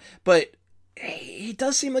watching him, but he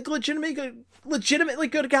does seem like a legitimately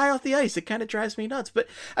good guy off the ice. It kind of drives me nuts. But,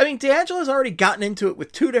 I mean, DeAngelo's already gotten into it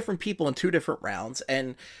with two different people in two different rounds,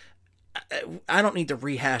 and I don't need to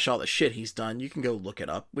rehash all the shit he's done. You can go look it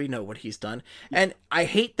up. We know what he's done. And I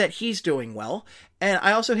hate that he's doing well. And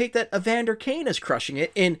I also hate that Evander Kane is crushing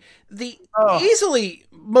it in the easily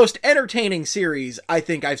most entertaining series I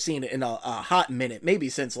think I've seen in a hot minute, maybe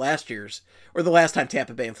since last year's, or the last time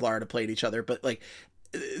Tampa Bay and Florida played each other. But like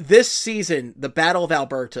this season, the Battle of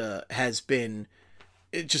Alberta has been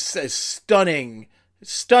just a stunningly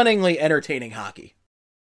entertaining hockey.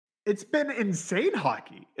 It's been insane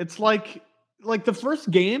hockey. It's like the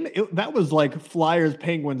first game, that was like Flyers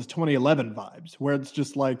Penguins 2011 vibes, where it's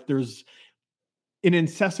just like there's an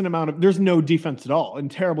incessant amount of, there's no defense at all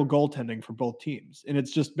and terrible goaltending for both teams. And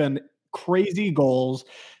it's just been crazy goals,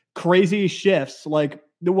 crazy shifts. Like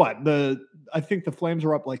I think the Flames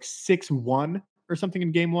were up like 6-1 or something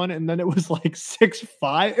in game one. And then it was like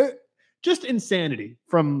 6-5, just insanity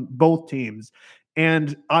from both teams.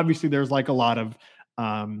 And obviously there's like a lot of,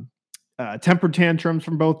 temper tantrums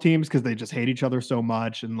from both teams because they just hate each other so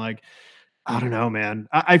much. And like, I don't know, man.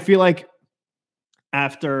 I feel like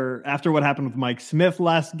after what happened with Mike Smith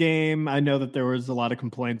last game, I know that there was a lot of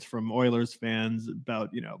complaints from Oilers fans about,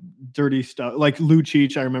 dirty stuff. Like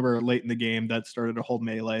Lucic, I remember late in the game that started a whole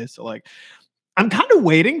melee. So like, I'm kind of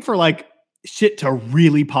waiting for like shit to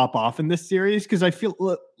really pop off in this series because I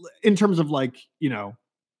feel in terms of like,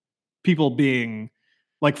 people being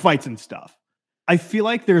like fights and stuff. I feel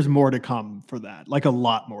like there's more to come for that, like a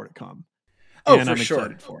lot more to come. Oh, and for I'm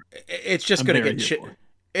sure. For it. It's just going to get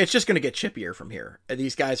it's just going to get chippier from here.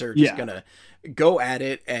 These guys are just going to go at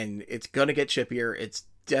it, and it's going to get chippier. It's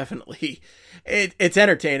definitely it's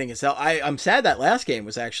entertaining as hell. I'm sad that last game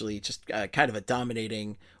was actually just kind of a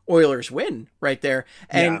dominating Oilers win right there.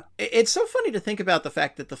 And it's so funny to think about the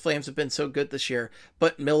fact that the Flames have been so good this year,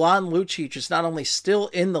 but Milan Lucic is not only still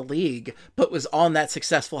in the league, but was on that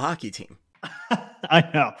successful hockey team. I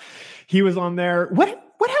know. He was on there. What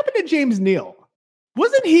happened to James Neal?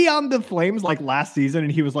 Wasn't he on the Flames like last season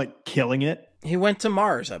and he was like killing it? He went to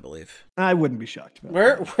Mars, I believe. I wouldn't be shocked.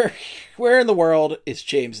 Where in the world is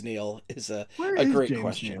James Neal is a great James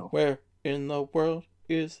question. Neal? Where in the world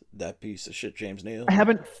is that piece of shit James Neal? I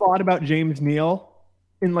haven't thought about James Neal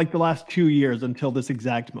in like the last 2 years until this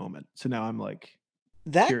exact moment. So now I'm like,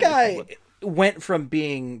 that guy went from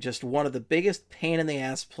being just one of the biggest pain in the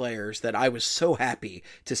ass players that I was so happy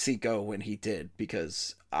to see go when he did,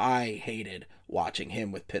 because I hated watching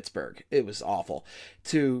him with Pittsburgh. It was awful.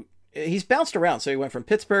 He's bounced around. So he went from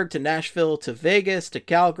Pittsburgh to Nashville to Vegas to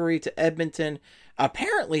Calgary to Edmonton.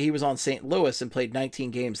 Apparently he was on St. Louis and played 19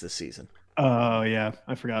 games this season. Oh yeah.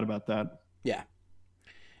 I forgot about that. Yeah.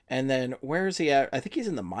 And then where is he at? I think he's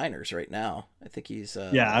in the minors right now. I think he's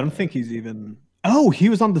I don't think he's even. Oh, he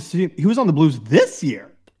was on the Blues this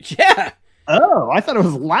year. Yeah. Oh, I thought it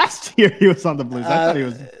was last year he was on the Blues. I thought he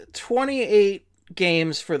was 28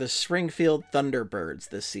 games for the Springfield Thunderbirds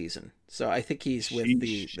this season. So I think he's with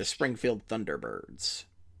the Springfield Thunderbirds.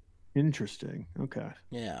 Interesting. Okay.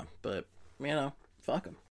 Yeah, but fuck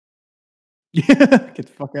him. Get the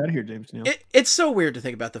fuck out of here, James Neal. It's so weird to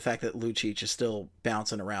think about the fact that Lucic is still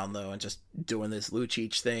bouncing around though and just doing this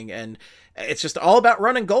Lucic thing, and it's just all about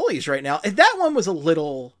running goalies right now. And that one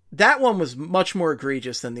was much more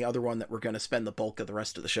egregious than the other one that we're going to spend the bulk of the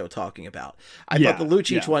rest of the show talking about. I thought the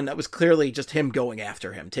Lucic one, that was clearly just him going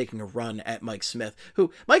after him, taking a run at Mike Smith,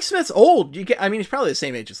 who Mike Smith's old. He's probably the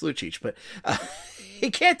same age as Lucic, but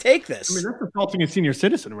he can't take this. I mean, that's assaulting a senior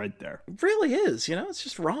citizen right there. It really is. It's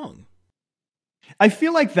just wrong. I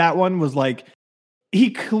feel like that one was like,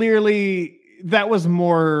 that was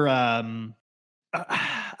more, I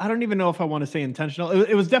don't even know if I want to say intentional.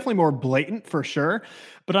 It was definitely more blatant for sure,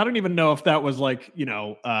 but I don't even know if that was like,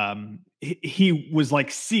 he was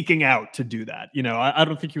like seeking out to do that. I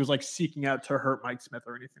don't think he was like seeking out to hurt Mike Smith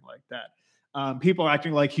or anything like that. People are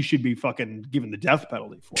acting like he should be fucking given the death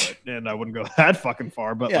penalty for it. And I wouldn't go that fucking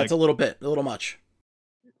far, but yeah, it's a little much.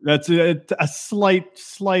 That's a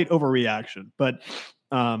slight overreaction, but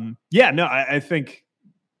I think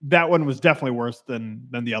that one was definitely worse than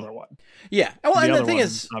the other one. Yeah. Well, and the thing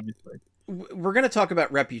is, obviously, we're going to talk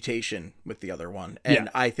about reputation with the other one, and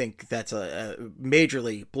I think that's a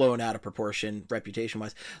majorly blown out of proportion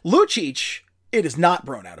reputation-wise. Lucic, it is not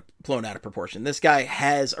blown out of proportion. This guy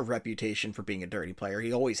has a reputation for being a dirty player.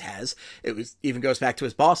 He always has. Even goes back to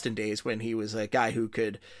his Boston days when he was a guy who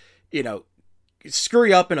could, screw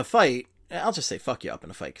you up in a fight. I'll just say fuck you up in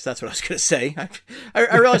a fight, because that's what I was going to say.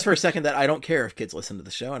 I realized for a second that I don't care if kids listen to the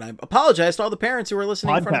show, and I apologize to all the parents who are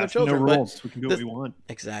listening in front of their children. No rules. We can do what we want.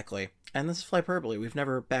 Exactly. And this is hyperbole. We've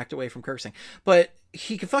never backed away from cursing. But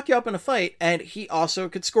he could fuck you up in a fight, and he also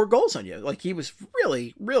could score goals on you. Like, he was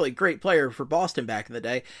really, really great player for Boston back in the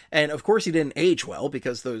day. And of course he didn't age well,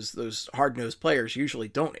 because those hard-nosed players usually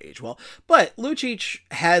don't age well. But Lucic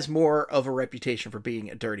has more of a reputation for being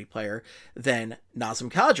a dirty player than Nazem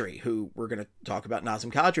Kadri, who we're going to talk about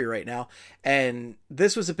Nazem Kadri right now. And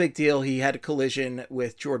this was a big deal. He had a collision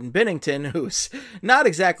with Jordan Binnington, who's not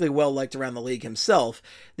exactly well liked around the league himself,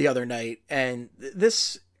 the other night. And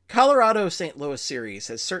this Colorado-St. Louis series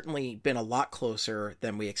has certainly been a lot closer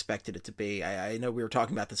than we expected it to be. I know we were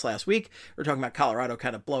talking about this last week. We were talking about Colorado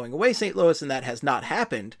kind of blowing away St. Louis, and that has not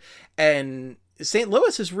happened. And St.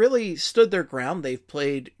 Louis has really stood their ground. They've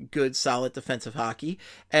played good, solid defensive hockey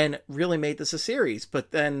and really made this a series.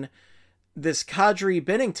 But then this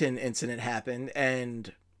Kadri-Binnington incident happened,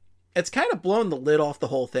 and it's kind of blown the lid off the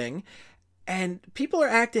whole thing. And people are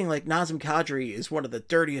acting like Nazem Kadri is one of the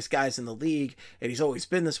dirtiest guys in the league, and he's always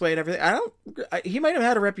been this way and everything. He might have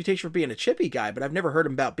had a reputation for being a chippy guy, but I've never heard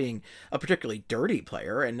him about being a particularly dirty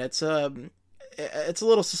player, and it's a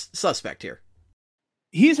little suspect here.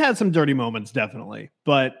 He's had some dirty moments, definitely,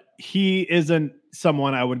 but he isn't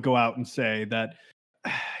someone I would go out and say that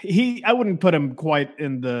I wouldn't put him quite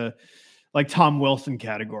in the like Tom Wilson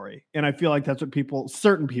category. And I feel like that's what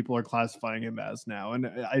certain people are classifying him as now. And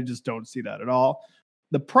I just don't see that at all.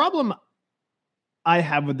 The problem I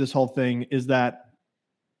have with this whole thing is that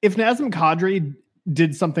if Nazem Kadri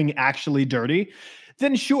did something actually dirty,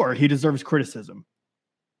 then sure, he deserves criticism.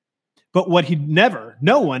 But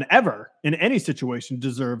no one ever in any situation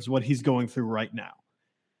deserves what he's going through right now.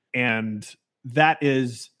 And that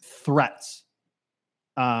is threats.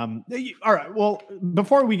 All right. Well,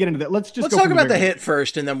 before we get into that, let's talk about the hit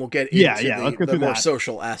first, and then we'll get into the more that.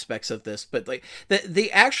 Social aspects of this. But like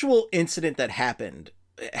the actual incident that happened,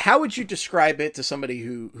 how would you describe it to somebody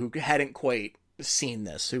who hadn't quite seen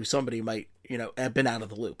this, who somebody might have been out of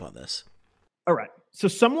the loop on this? All right. So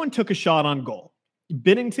someone took a shot on goal.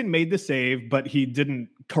 Binnington made the save, but he didn't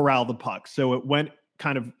corral the puck, so it went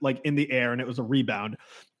kind of like in the air, and it was a rebound,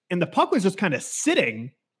 and the puck was just kind of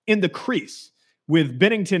sitting in the crease, with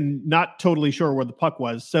Binnington not totally sure where the puck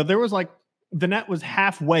was. So there was like, the net was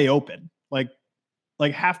halfway open. Like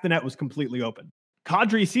half the net was completely open.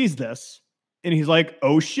 Kadri sees this and he's like,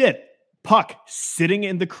 oh shit, puck sitting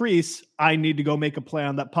in the crease. I need to go make a play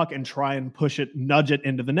on that puck and try and nudge it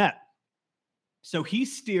into the net. So he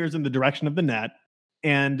steers in the direction of the net,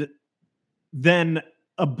 and then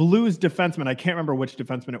a Blues defenseman, I can't remember which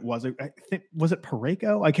defenseman it was. I think, was it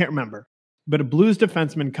Parayko? I can't remember. But a Blues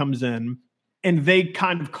defenseman comes in, and they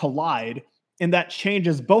kind of collide, and that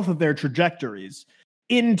changes both of their trajectories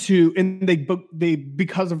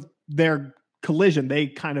because of their collision, they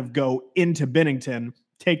kind of go into Binnington,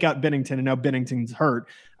 take out Binnington, and now Binnington's hurt.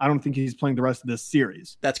 I don't think he's playing the rest of this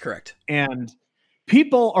series. That's correct. And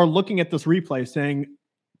people are looking at this replay saying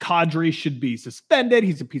Kadri should be suspended.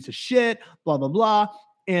 He's a piece of shit, blah, blah, blah.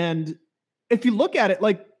 And if you look at it,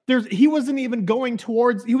 like, he was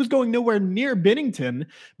going nowhere near Binnington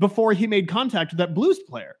before he made contact with that Blues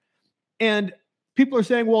player. And people are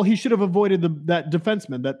saying, well, he should have avoided that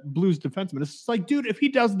defenseman, that Blues defenseman. It's just like, dude, if he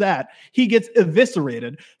does that, he gets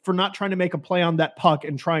eviscerated for not trying to make a play on that puck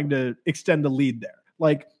and trying to extend the lead there.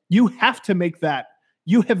 Like, you have to make that.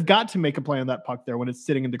 You have got to make a play on that puck there when it's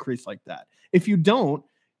sitting in the crease like that. If you don't,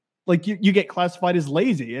 like, you get classified as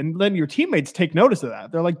lazy, and then your teammates take notice of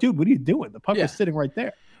that. They're like, dude, what are you doing? The puck was sitting right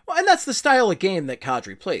there. Well, and that's the style of game that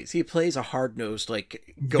Kadri plays. He plays a hard-nosed,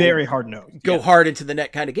 like, very hard-nosed, go hard into the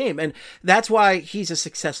net kind of game. And that's why he's a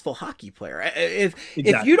successful hockey player. If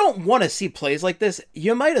you don't want to see plays like this,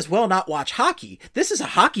 you might as well not watch hockey. This is a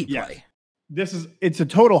hockey play. It's a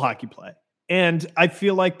total hockey play. And I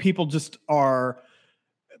feel like people just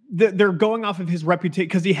they're going off of his reputation,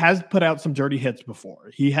 because he has put out some dirty hits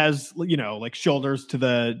before. He has, like, shoulders to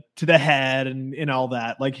the head and all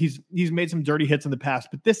that. Like, he's made some dirty hits in the past,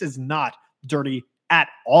 but this is not dirty at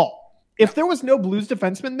all. If there was no Blues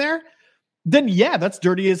defenseman there, then yeah, that's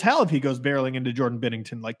dirty as hell if he goes barreling into Jordan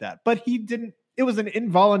Binnington like that. But he didn't. It was an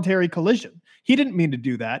involuntary collision. He didn't mean to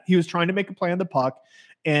do that. He was trying to make a play on the puck,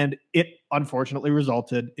 and it unfortunately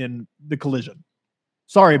resulted in the collision.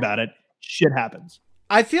 Sorry about it. Shit happens.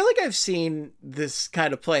 I feel like I've seen this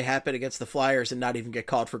kind of play happen against the Flyers and not even get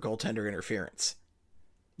called for goaltender interference.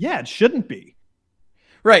 Yeah, it shouldn't be.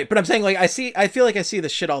 Right, but I'm saying, like, I feel like I see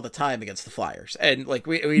this shit all the time against the Flyers, and, like,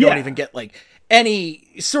 we don't even get, like,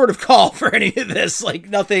 any sort of call for any of this, like,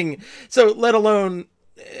 nothing. So let alone,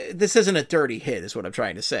 this isn't a dirty hit is what I'm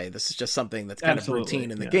trying to say. This is just something that's kind of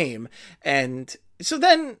routine in the game. And so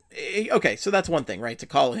then, okay, so that's one thing, right? To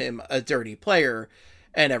call him a dirty player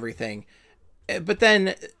and everything. But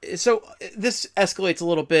then, so this escalates a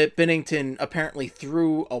little bit. Binnington apparently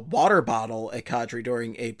threw a water bottle at Kadri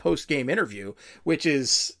during a post-game interview, which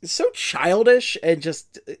is so childish and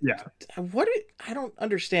just, I don't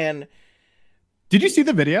understand. Did you see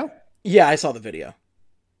the video? Yeah, I saw the video.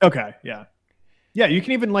 Okay, yeah. Yeah, you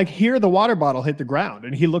can even, like, hear the water bottle hit the ground,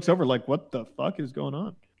 and he looks over like, what the fuck is going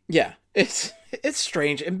on? Yeah, it's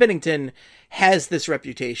strange. And Binnington has this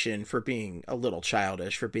reputation for being a little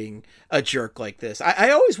childish, for being a jerk like this. I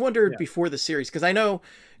always wondered before the series, because I know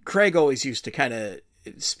Craig always used to kind of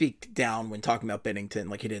speak down when talking about Binnington,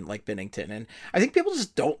 like he didn't like Binnington. And I think people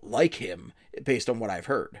just don't like him based on what I've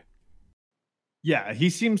heard. Yeah, he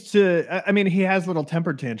seems to, I mean, he has little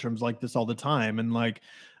temper tantrums like this all the time. And, like,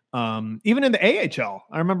 even in the AHL,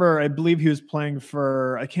 I believe he was playing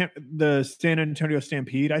for, the San Antonio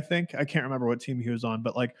Stampede, I think. I can't remember what team he was on,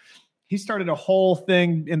 but, like, he started a whole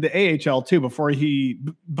thing in the AHL too before he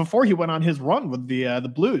went on his run with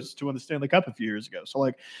the Blues to win the Stanley Cup a few years ago. So,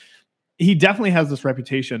 like, he definitely has this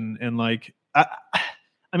reputation, and, like, I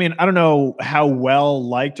mean, I don't know how well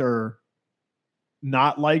liked or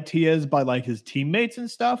not liked he is by, like, his teammates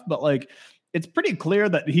and stuff, but, like, it's pretty clear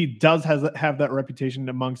that he does have that reputation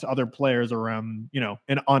amongst other players around,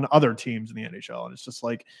 and on other teams in the NHL. And it's just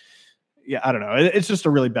like, yeah, I don't know. It's just a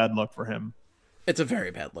really bad look for him. It's a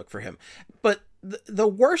very bad look for him. But the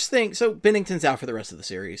worst thing, so Binnington's out for the rest of the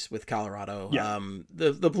series with Colorado. Yeah.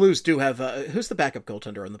 The Blues do have, who's the backup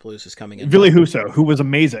goaltender on the Blues who's coming in? Ville Husso, who was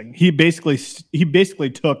amazing. He basically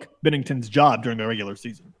took Binnington's job during the regular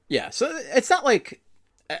season. Yeah. So it's not like,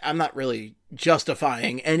 I'm not really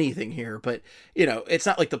justifying anything here, but, it's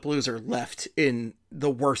not like the Blues are left in the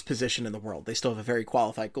worst position in the world. They still have a very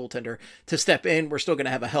qualified goaltender to step in. We're still going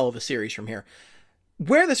to have a hell of a series from here.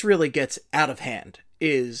 Where this really gets out of hand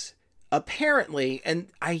is apparently, and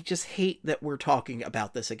I just hate that we're talking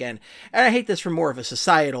about this again, and I hate this for more of a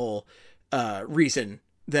societal reason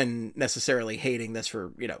than necessarily hating this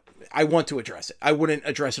for, I want to address it. I wouldn't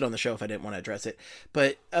address it on the show if I didn't want to address it.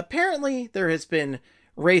 But apparently there has been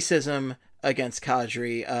racism against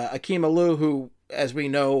Kadri. Akim Aliu, who, as we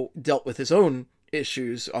know, dealt with his own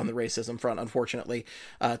issues on the racism front, unfortunately,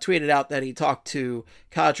 tweeted out that he talked to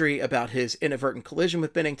Kadri about his inadvertent collision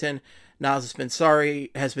with Binnington. Naz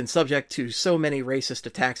has been subject to so many racist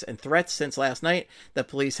attacks and threats since last night that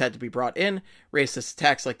police had to be brought in. Racist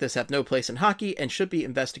attacks like this have no place in hockey and should be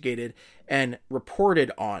investigated and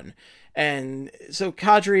reported on. And so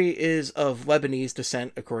Kadri is of Lebanese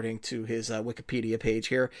descent, according to his Wikipedia page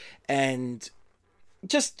here. And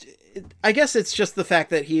just, I guess it's just the fact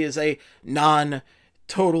that he is a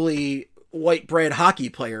non-totally white bread hockey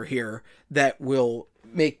player here that will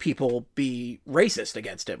make people be racist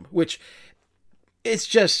against him, which is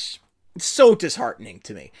just so disheartening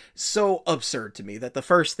to me, so absurd to me that the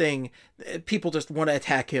first thing people just want to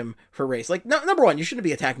attack him for race. Like, number one, you shouldn't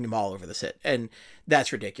be attacking him all over this hit, and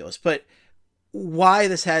that's ridiculous. But why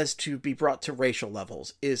this has to be brought to racial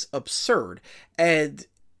levels is absurd. And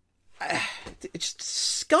it's just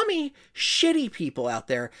scummy, shitty people out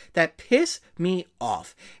there that piss me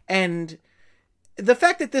off. And the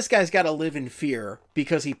fact that this guy's got to live in fear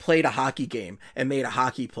because he played a hockey game and made a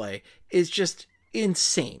hockey play is just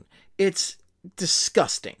insane. It's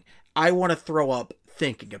disgusting. I want to throw up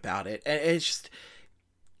thinking about it. And it's just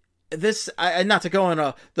this, not to go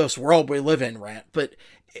on this world we live in rant, but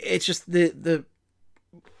it's just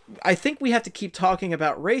I think we have to keep talking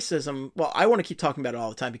about racism. Well, I want to keep talking about it all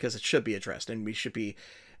the time because it should be addressed, and we should be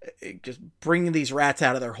just bringing these rats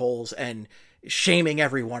out of their holes and shaming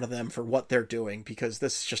every one of them for what they're doing, because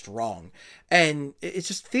this is just wrong. And it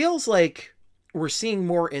just feels like we're seeing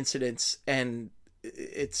more incidents, and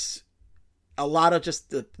it's a lot of just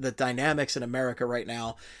the dynamics in America right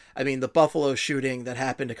now. I mean, the Buffalo shooting that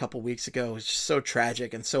happened a couple weeks ago is just so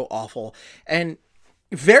tragic and so awful, and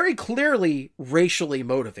very clearly racially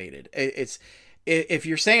motivated. It's, if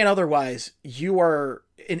you're saying otherwise, you are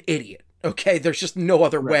an idiot. Okay, there's just no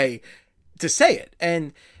other way to say it.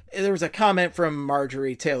 And there was a comment from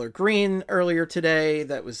Marjorie Taylor Greene earlier today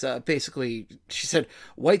that was basically, she said,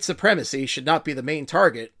 white supremacy should not be the main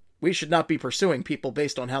target. We should not be pursuing people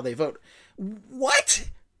based on how they vote. What?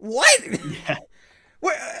 Yeah.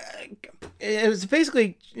 It was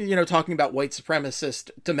basically, talking about white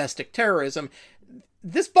supremacist domestic terrorism.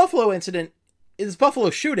 This Buffalo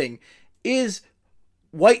shooting is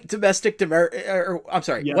white supremacist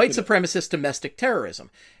domestic terrorism.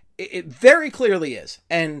 It very clearly is.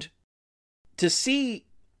 And to see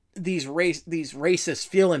these racists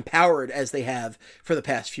feel empowered as they have for the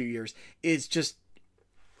past few years is just,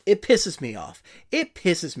 it pisses me off.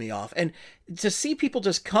 And to see people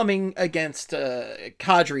just coming against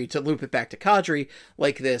Kadri, to loop it back to Kadri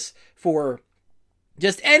like this, for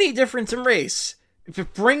just any difference in race, for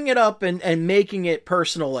bringing it up and making it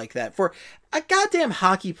personal like that, for a goddamn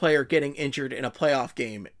hockey player getting injured in a playoff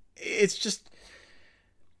game. It's just,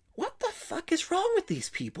 what the fuck is wrong with these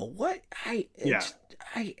people? God,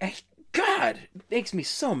 it makes me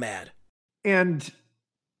so mad. And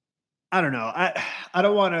I don't know. I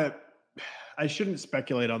don't want to, I shouldn't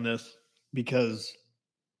speculate on this because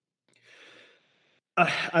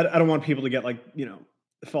I don't want people to get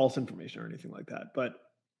false information or anything like that. But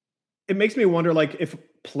it makes me wonder, if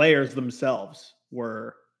players themselves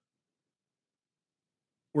were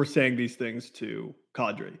saying these things to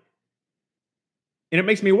Kadri. And it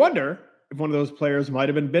makes me wonder if one of those players might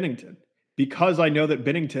have been Binnington, because I know that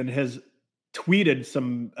Binnington has tweeted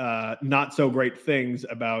some not so great things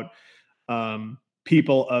about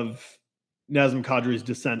people of Nazem Kadri's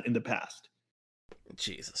descent in the past.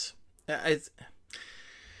 Jesus.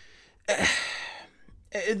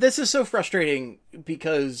 This is so frustrating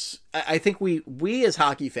because I think we as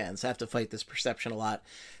hockey fans have to fight this perception a lot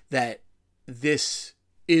that this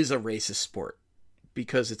is a racist sport,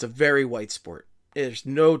 because it's a very white sport. There's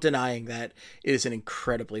no denying that it is an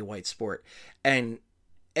incredibly white sport. And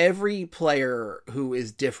every player who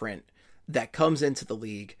is different that comes into the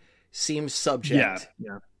league seems subject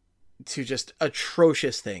to just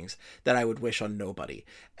atrocious things that I would wish on nobody.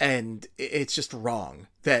 And it's just wrong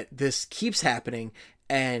that this keeps happening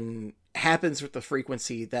and happens with the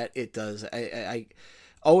frequency that it does. I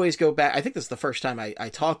always go back. I think this is the first time I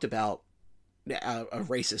talked about a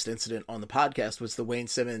racist incident on the podcast, was the Wayne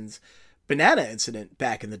Simmons banana incident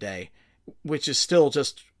back in the day, which is still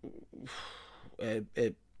just, I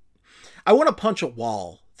want to punch a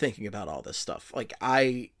wall thinking about all this stuff.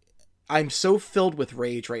 I'm so filled with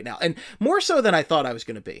rage right now, and more so than I thought I was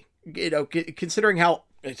going to be, considering how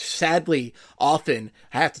sadly often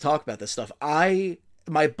I have to talk about this stuff.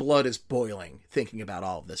 My blood is boiling thinking about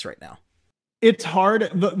all of this right now. It's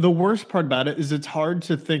hard. The worst part about it is it's hard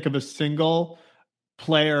to think of a single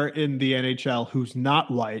player in the NHL who's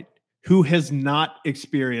not white, who has not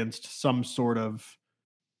experienced some sort of,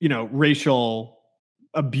 racial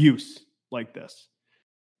abuse like this.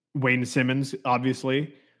 Wayne Simmons,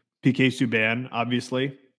 obviously. PK Subban,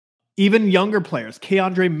 obviously. Even younger players,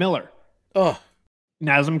 K'Andre Miller.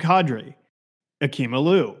 Nazem Kadri. Akim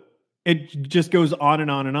Aliu. It just goes on and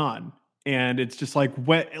on and on. And it's just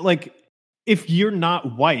if you're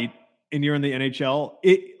not white and you're in the NHL,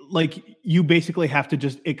 you basically have to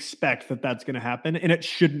just expect that that's going to happen. And it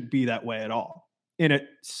shouldn't be that way at all. And it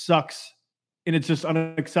sucks. And it's just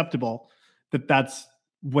unacceptable that that's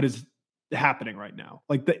what is happening right now.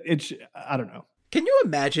 I don't know. Can you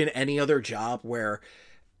imagine any other job where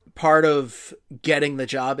part of getting the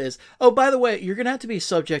job is, oh, by the way, you're going to have to be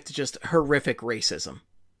subject to just horrific racism?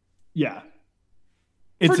 Yeah.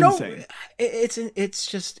 It's insane.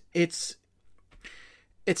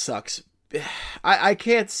 It sucks. I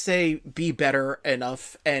can't say be better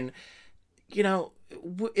enough. And,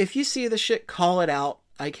 if you see the shit, call it out.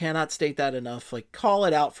 I cannot state that enough. Call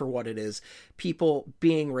it out for what it is. People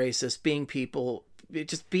being racist,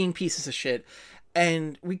 just being pieces of shit.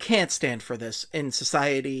 And we can't stand for this in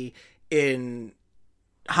society, in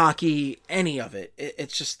hockey, any of it.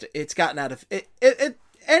 It's gotten out of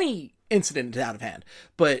any incident is out of hand,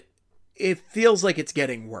 but it feels like it's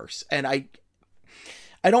getting worse. And I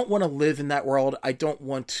don't want to live in that world. I don't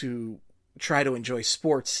want to try to enjoy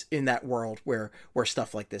sports in that world where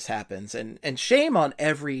stuff like this happens. And shame on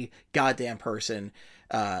every goddamn person.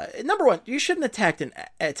 Number one, you shouldn't attack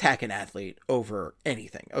an athlete over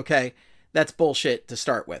anything. Okay. That's bullshit to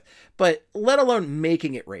start with, but let alone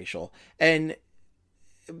making it racial and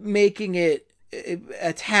making it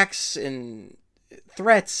attacks and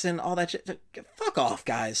threats and all that shit. Fuck off,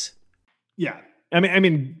 guys. Yeah. I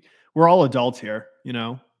mean, we're all adults here, you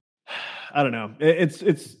know. I don't know.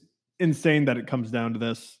 It's insane that it comes down to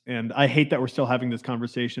this, and I hate that we're still having this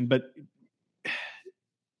conversation, but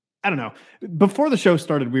I don't know. Before the show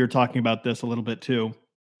started, we were talking about this a little bit too.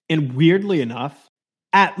 And weirdly enough,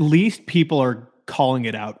 at least people are calling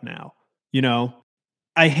it out now. You know,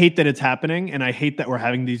 I hate that it's happening and I hate that we're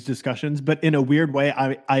having these discussions, but in a weird way,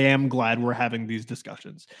 I am glad we're having these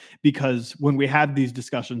discussions, because when we have these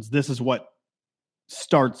discussions, this is what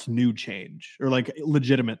starts new change, or like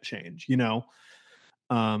legitimate change, you know?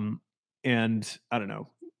 And I don't know,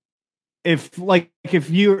 if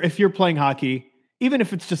you're playing hockey, even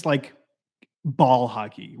if it's just like ball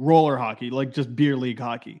hockey, roller hockey, like just beer league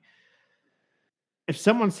hockey, if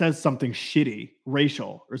someone says something shitty,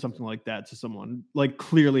 racial or something like that to someone, like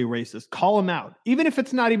clearly racist, call them out. Even if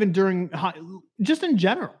it's not even during, just in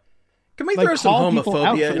general. Can we throw some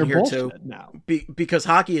homophobia in here too? Now. Because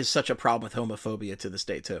hockey is such a problem with homophobia to this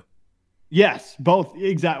day too. Yes, both.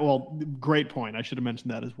 Exactly. Well, great point. I should have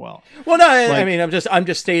mentioned that as well. Well, no, I mean, I'm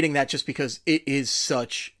just stating that just because it is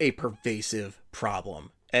such a pervasive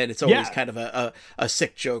problem. And it's always kind of a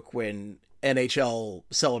sick joke when NHL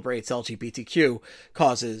celebrates LGBTQ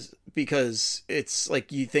causes, because it's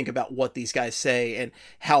like you think about what these guys say and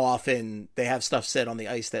how often they have stuff said on the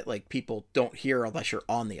ice that like people don't hear unless you're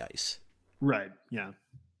on the ice. Right. Yeah.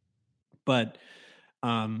 But,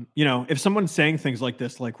 you know, if someone's saying things like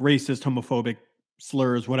this, like racist, homophobic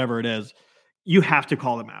slurs, whatever it is, you have to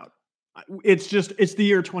call them out. It's the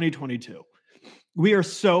year 2022.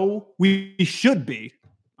 We should be,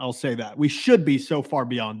 I'll say that, we should be so far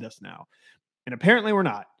beyond this now. And apparently we're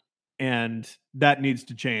not. And that needs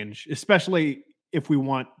to change, especially if we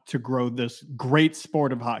want to grow this great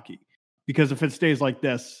sport of hockey. Because if it stays like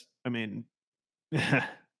this, I mean,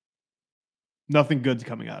 nothing good's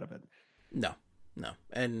coming out of it. No.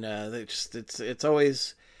 And it's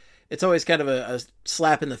always kind of a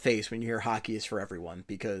slap in the face when you hear hockey is for everyone,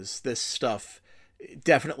 because this stuff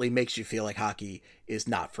definitely makes you feel like hockey is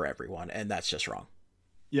not for everyone. And that's just wrong.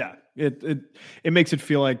 Yeah, it makes it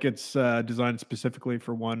feel like it's designed specifically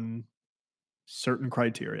for one certain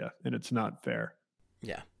criteria, and it's not fair.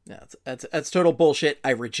 Yeah, that's total bullshit.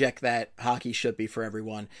 I reject that. Hockey should be for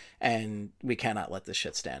everyone, and we cannot let this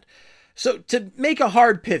shit stand. So to make a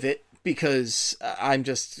hard pivot, because I'm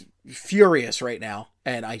just furious right now,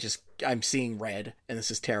 and I'm seeing red, and this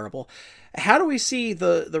is terrible. How do we see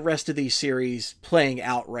the rest of these series playing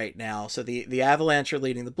out right now? So the Avalanche are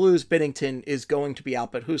leading the Blues. Binnington is going to be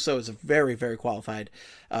out, but Husso is a very, very qualified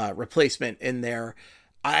replacement in there.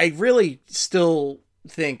 I really still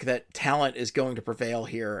think that talent is going to prevail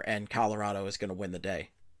here, and Colorado is going to win the day.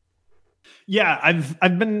 Yeah,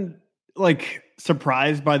 I've been like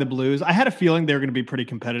surprised by the Blues. I had a feeling they were going to be pretty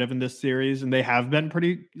competitive in this series, and they have been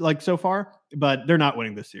pretty like so far, but they're not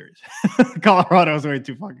winning this series. Colorado is way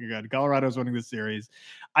too fucking good. Colorado's winning this series.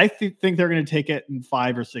 I think they're going to take it in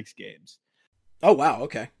 5 or 6 games. Oh, wow.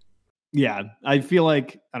 Okay. Yeah. I feel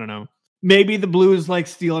like, I don't know, maybe the Blues like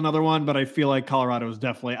steal another one, but I feel like Colorado is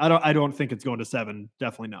definitely, I don't think it's going to 7.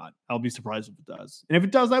 Definitely not. I'll be surprised if it does. And if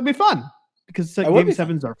it does, that'd be fun, because game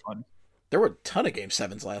 7s are fun. There were a ton of game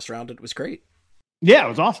 7s last round. It was great. Yeah, it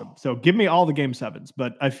was awesome. So give me all the game 7s,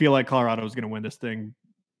 but I feel like Colorado is going to win this thing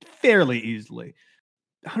fairly easily.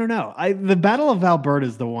 I don't know. The Battle of Alberta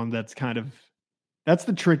is the one that's that's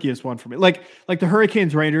the trickiest one for me. Like the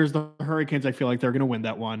Hurricanes Raiders, the Hurricanes, I feel like they're going to win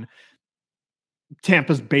that one.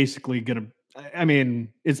 Tampa's basically going to, I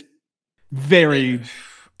mean, it's very,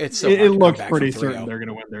 it looks pretty certain they're going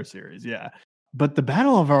to win their series. Yeah. But the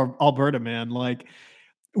Battle of Alberta, man, like,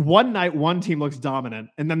 one night one team looks dominant,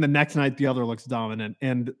 and then the next night the other looks dominant.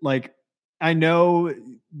 And like, I know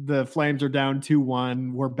the Flames are down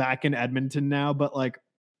 2-1. We're back in Edmonton now, but like,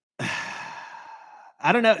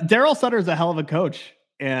 I don't know. Daryl Sutter is a hell of a coach,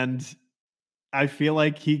 and I feel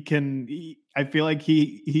like he can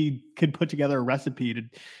put together a recipe to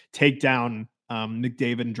take down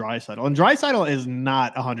McDavid and Draisaitl. And Draisaitl is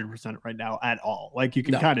not 100% right now at all. Like you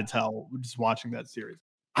can kind of tell just watching that series.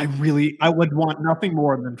 I would want nothing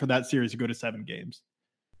more than for that series to go to 7 games.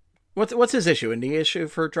 What's his issue? Any issue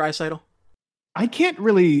for Draisaitl? I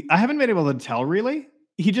haven't been able to tell really.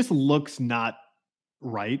 He just looks not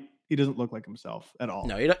right. He doesn't look like himself at all.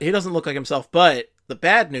 No, he doesn't look like himself. But the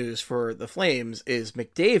bad news for the Flames is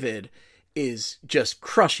McDavid is just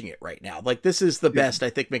crushing it right now. Like, this is the best I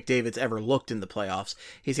think McDavid's ever looked in the playoffs.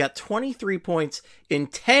 He's got 23 points in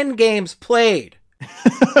 10 games played.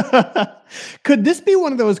 Could this be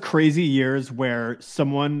one of those crazy years where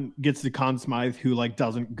someone gets the Conn Smythe who like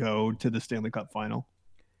doesn't go to the Stanley Cup final?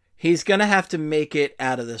 He's going to have to make it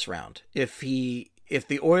out of this round. If the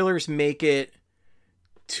Oilers make it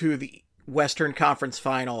to the Western Conference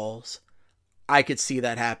Finals, I could see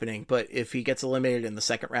that happening. But if he gets eliminated in the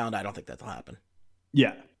second round, I don't think that'll happen.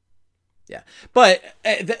 Yeah. Yeah. But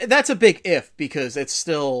that's a big if, because it's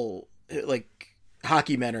still like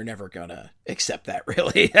hockey men are never going to accept that,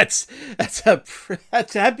 really.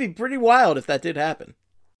 That'd be pretty wild if that did happen.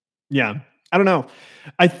 Yeah. I don't know.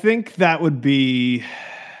 I think that would be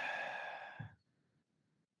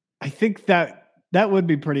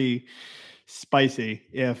pretty spicy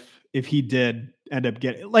if he did end up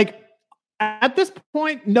getting, like, at this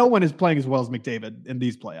point, no one is playing as well as McDavid in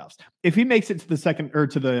these playoffs. If he makes it to the second or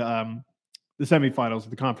to the semifinals,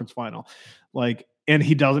 the conference final, like, and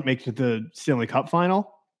he doesn't make it to the Stanley Cup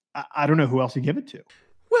final, I don't know who else you give it to.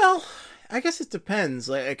 Well, I guess it depends.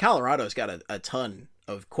 Like, Colorado's got a ton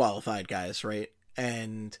of qualified guys, right?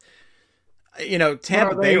 And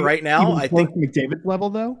Tampa Bay right now, I think McDavid's level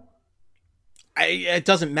though. It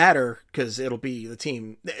doesn't matter because it'll be the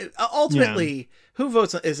team. Ultimately, who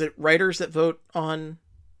votes? Is it writers that vote on?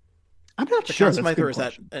 I'm not sure. Or is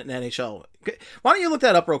that an NHL? Why don't you look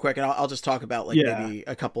that up real quick, and I'll just talk about maybe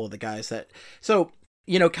a couple of the guys that. So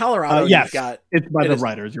Colorado. Yes, you've got it's by the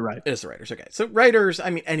writers. You're right. It is the writers. Okay, so writers. I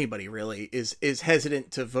mean, anybody really is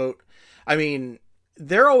hesitant to vote. I mean,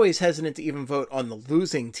 they're always hesitant to even vote on the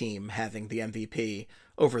losing team having the MVP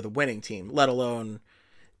over the winning team, let alone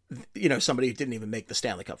somebody who didn't even make the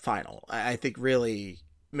Stanley Cup final. I think really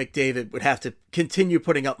McDavid would have to continue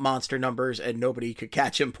putting up monster numbers and nobody could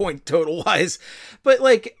catch him point total wise. But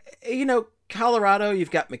Colorado,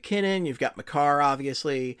 you've got McKinnon, you've got Makar,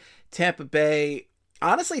 obviously. Tampa Bay.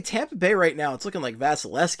 Honestly, Tampa Bay right now, it's looking like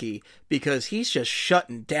Vasilevsky because he's just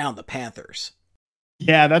shutting down the Panthers.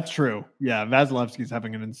 Yeah, that's true. Yeah, Vasilevsky's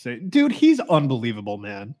having an insane... Dude, he's unbelievable,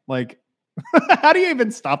 man. Like, how do you even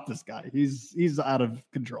stop this guy? He's out of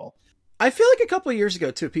control. I feel like a couple of years ago,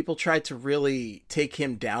 too, people tried to really take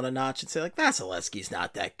him down a notch and say, like, Vasilevsky's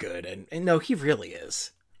not that good. And no, he really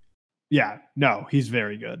is. Yeah, no, he's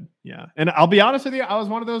very good. Yeah. And I'll be honest with you, I was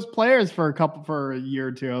one of those players for a year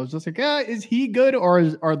or two. I was just like, is he good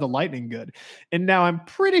or are the Lightning good? And now I'm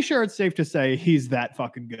pretty sure it's safe to say he's that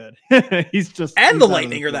fucking good. he's the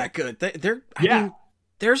Lightning are that good. I mean,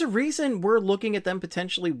 there's a reason we're looking at them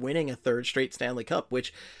potentially winning a third straight Stanley Cup,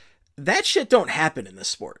 which that shit don't happen in this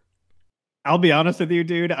sport. I'll be honest with you,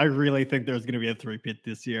 dude. I really think there's going to be a three-peat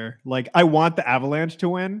this year. Like, I want the Avalanche to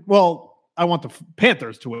win. Well, I want the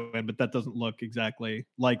Panthers to win, but that doesn't look exactly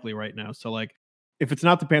likely right now. So, like, if it's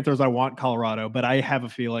not the Panthers, I want Colorado, but I have a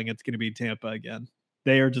feeling it's going to be Tampa again.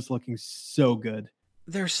 They are just looking so good.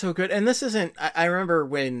 They're so good. And this isn't, I remember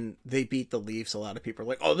when they beat the Leafs, a lot of people are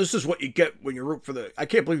like, oh, this is what you get when you root for I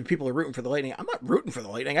can't believe people are rooting for the Lightning. I'm not rooting for the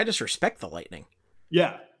Lightning. I just respect the Lightning.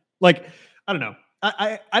 Yeah. Like, I don't know.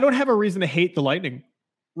 I don't have a reason to hate the Lightning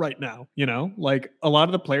right now. Like, a lot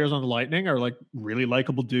of the players on the Lightning are like really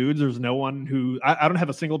likable dudes. There's no one who, I don't have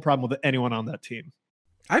a single problem with anyone on that team.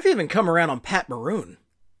 I've even come around on Pat Maroon.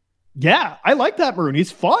 Yeah. I like Pat Maroon.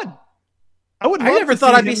 He's fun. I never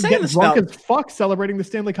thought I'd be saying this drunk as fuck celebrating the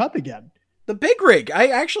Stanley Cup again. The big rig. I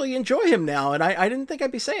actually enjoy him now, and I didn't think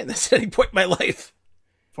I'd be saying this at any point in my life.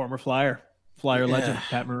 Former Flyer legend,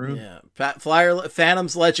 Pat Maroon. Yeah,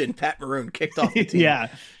 Phantoms legend, Pat Maroon kicked off the team. Yeah.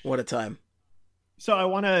 What a time. So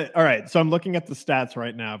all right. So I'm looking at the stats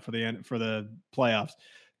right now for the playoffs.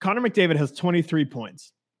 Connor McDavid has 23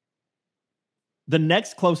 points. The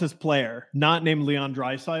next closest player, not named Leon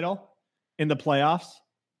Draisaitl, in the playoffs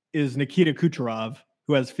is Nikita Kucherov,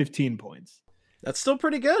 who has 15 points. That's still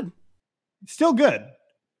pretty good. Still good.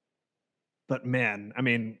 But man, I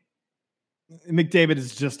mean, McDavid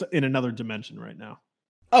is just in another dimension right now.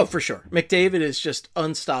 Oh, for sure. McDavid is just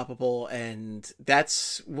unstoppable, and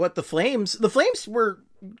that's what the Flames were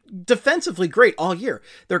defensively great all year.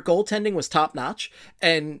 Their goaltending was top notch,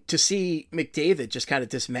 and to see McDavid just kind of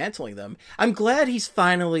dismantling them, I'm glad he's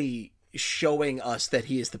finally showing us that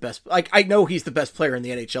he is the best. Like, I know he's the best player in the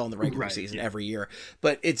NHL in the regular season every year,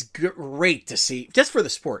 but it's great to see, just for the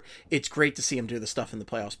sport, it's great to see him do the stuff in the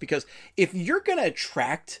playoffs, because if you're going to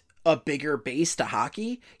attract a bigger base to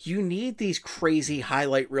hockey, you need these crazy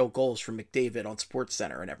highlight reel goals from McDavid on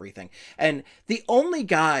SportsCenter and everything. And the only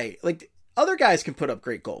guy, like, other guys can put up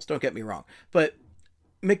great goals, don't get me wrong, but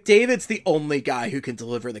McDavid's the only guy who can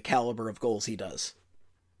deliver the caliber of goals he does.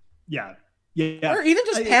 Yeah. Yeah. Or even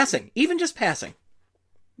just passing.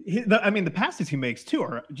 The passes he makes too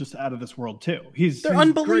are just out of this world too. They're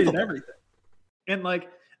unbelievable. Everything. And like,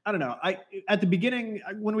 I don't know. At the beginning,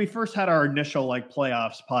 when we first had our initial like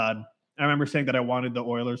playoffs pod, I remember saying that I wanted the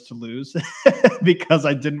Oilers to lose because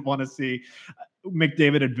I didn't want to see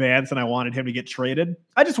McDavid advance and I wanted him to get traded.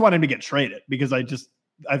 I just want him to get traded because I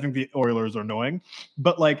think the Oilers are annoying.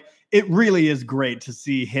 But like, it really is great to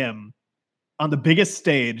see him on the biggest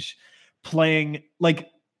stage playing, like,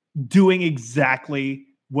 doing exactly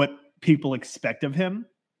what people expect of him.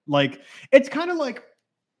 Like, it's kind of like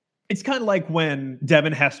when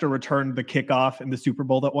Devin Hester returned the kickoff in the Super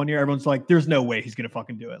Bowl that one year. Everyone's like, there's no way he's going to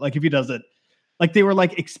fucking do it. Like, if he does it, like, they were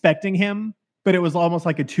like expecting him, but it was almost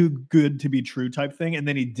like a too good to be true type thing. And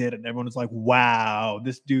then he did it. And everyone was like, wow,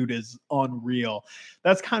 this dude is unreal.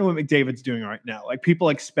 That's kind of what McDavid's doing right now. Like, people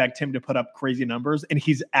expect him to put up crazy numbers and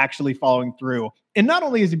he's actually following through. And not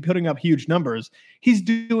only is he putting up huge numbers, he's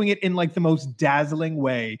doing it in like the most dazzling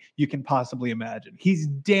way you can possibly imagine. He's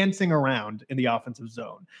dancing around in the offensive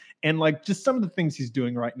zone. And like, just some of the things he's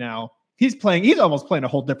doing right now, he's almost playing a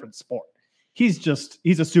whole different sport. He's a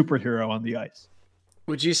superhero on the ice.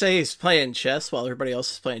 Would you say he's playing chess while everybody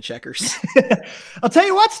else is playing checkers? I'll tell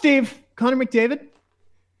you what, Steve. Connor McDavid,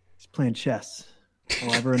 he's playing chess.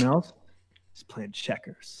 While everyone else is playing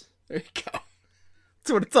checkers. There you go.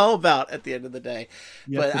 That's what it's all about at the end of the day.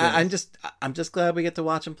 Yes, but I'm just glad we get to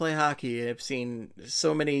watch him play hockey. I've seen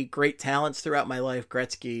so many great talents throughout my life: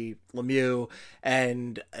 Gretzky, Lemieux,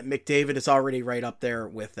 and McDavid is already right up there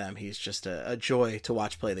with them. He's just a joy to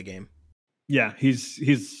watch play the game. Yeah,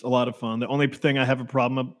 he's a lot of fun. The only thing I have a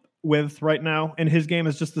problem with right now in his game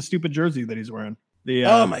is just the stupid jersey that he's wearing.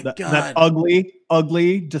 Oh my God. That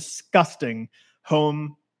ugly, disgusting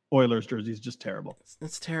home Oilers jersey is just terrible.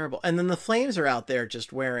 It's terrible. And then the Flames are out there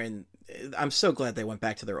just wearing, I'm so glad they went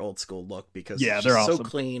back to their old school look, because it's they're awesome. So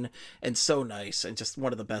clean and so nice and just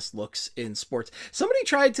one of the best looks in sports. Somebody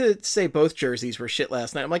tried to say both jerseys were shit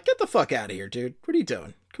last night. I'm like, get the fuck out of here, dude. What are you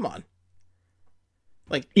doing? Come on.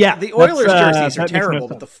 Like, yeah, the Oilers jerseys are terrible,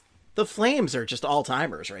 but the Flames are just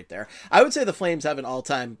all-timers right there. I would say the Flames have an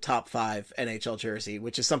all-time top 5 NHL jersey,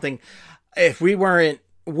 which is something, if we weren't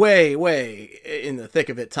way in the thick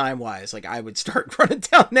of it time-wise, like, I would start running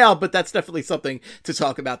down now, but that's definitely something to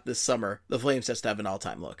talk about this summer. The Flames just have an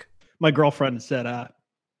all-time look. My girlfriend said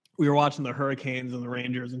we were watching the Hurricanes and the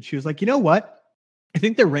Rangers, and she was like, you know what? I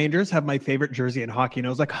think the Rangers have my favorite jersey in hockey. And I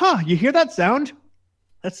was like, you hear that sound?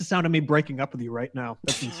 That's the sound of me breaking up with you right now.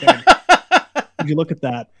 That's insane. If you look at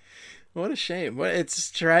that. What a shame.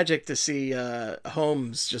 It's tragic to see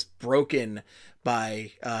homes just broken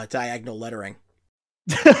by diagonal lettering.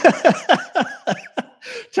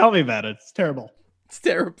 Tell me about it. It's terrible. It's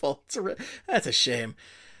terrible. That's a shame.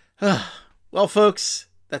 Well, folks,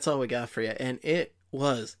 that's all we got for you. And it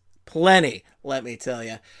was plenty, let me tell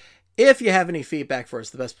you. If you have any feedback for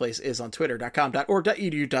us, the best place is on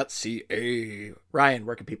twitter.com.org.edu.ca. Ryan,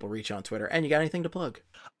 where can people reach you on Twitter? And you got anything to plug?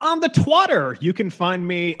 On the Twitter, you can find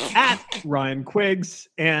me at Ryan Quiggs.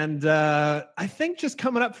 And I think just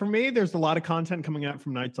coming up for me, there's a lot of content coming out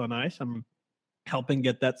from Knights on Ice. I'm helping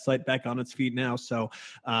get that site back on its feet now. So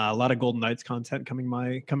a lot of Golden Knights content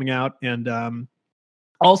coming out. And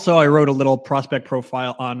also, I wrote a little prospect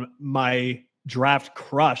profile on my draft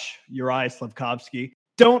crush, Uri Slafkovsky.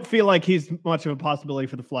 Don't feel like he's much of a possibility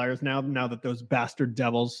for the Flyers now that those bastard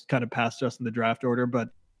Devils kind of passed us in the draft order, but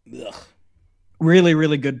really,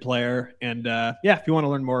 really good player. And if you want to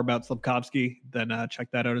learn more about Slafkovsky, then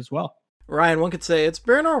check that out as well. Ryan, one could say it's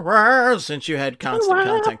been a while since you had constant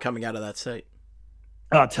content coming out of that site.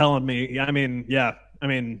 Telling me. I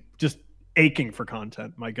mean, just aching for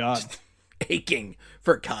content. My God. Aching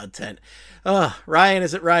for content. Ryan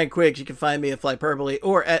is at Ryan Quiggs. You can find me at Flyperbole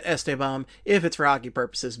or at Esteban. If it's for hockey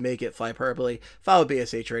purposes, make it Flyperbole. Follow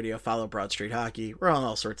BSH Radio. Follow Broad Street Hockey. We're on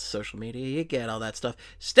all sorts of social media. You get all that stuff.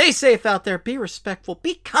 Stay safe out there. Be respectful.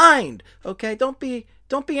 Be kind. Okay? Don't be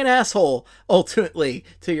an asshole ultimately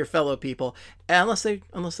to your fellow people, unless they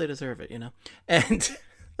deserve it, you know. And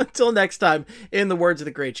until next time, in the words of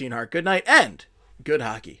the great Gene Hart, good night and good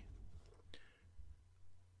hockey.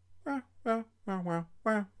 Wow, wow, wow, wow,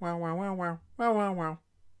 wow, wow, wow, wow, wow, wow,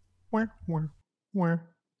 wow, wow, wow.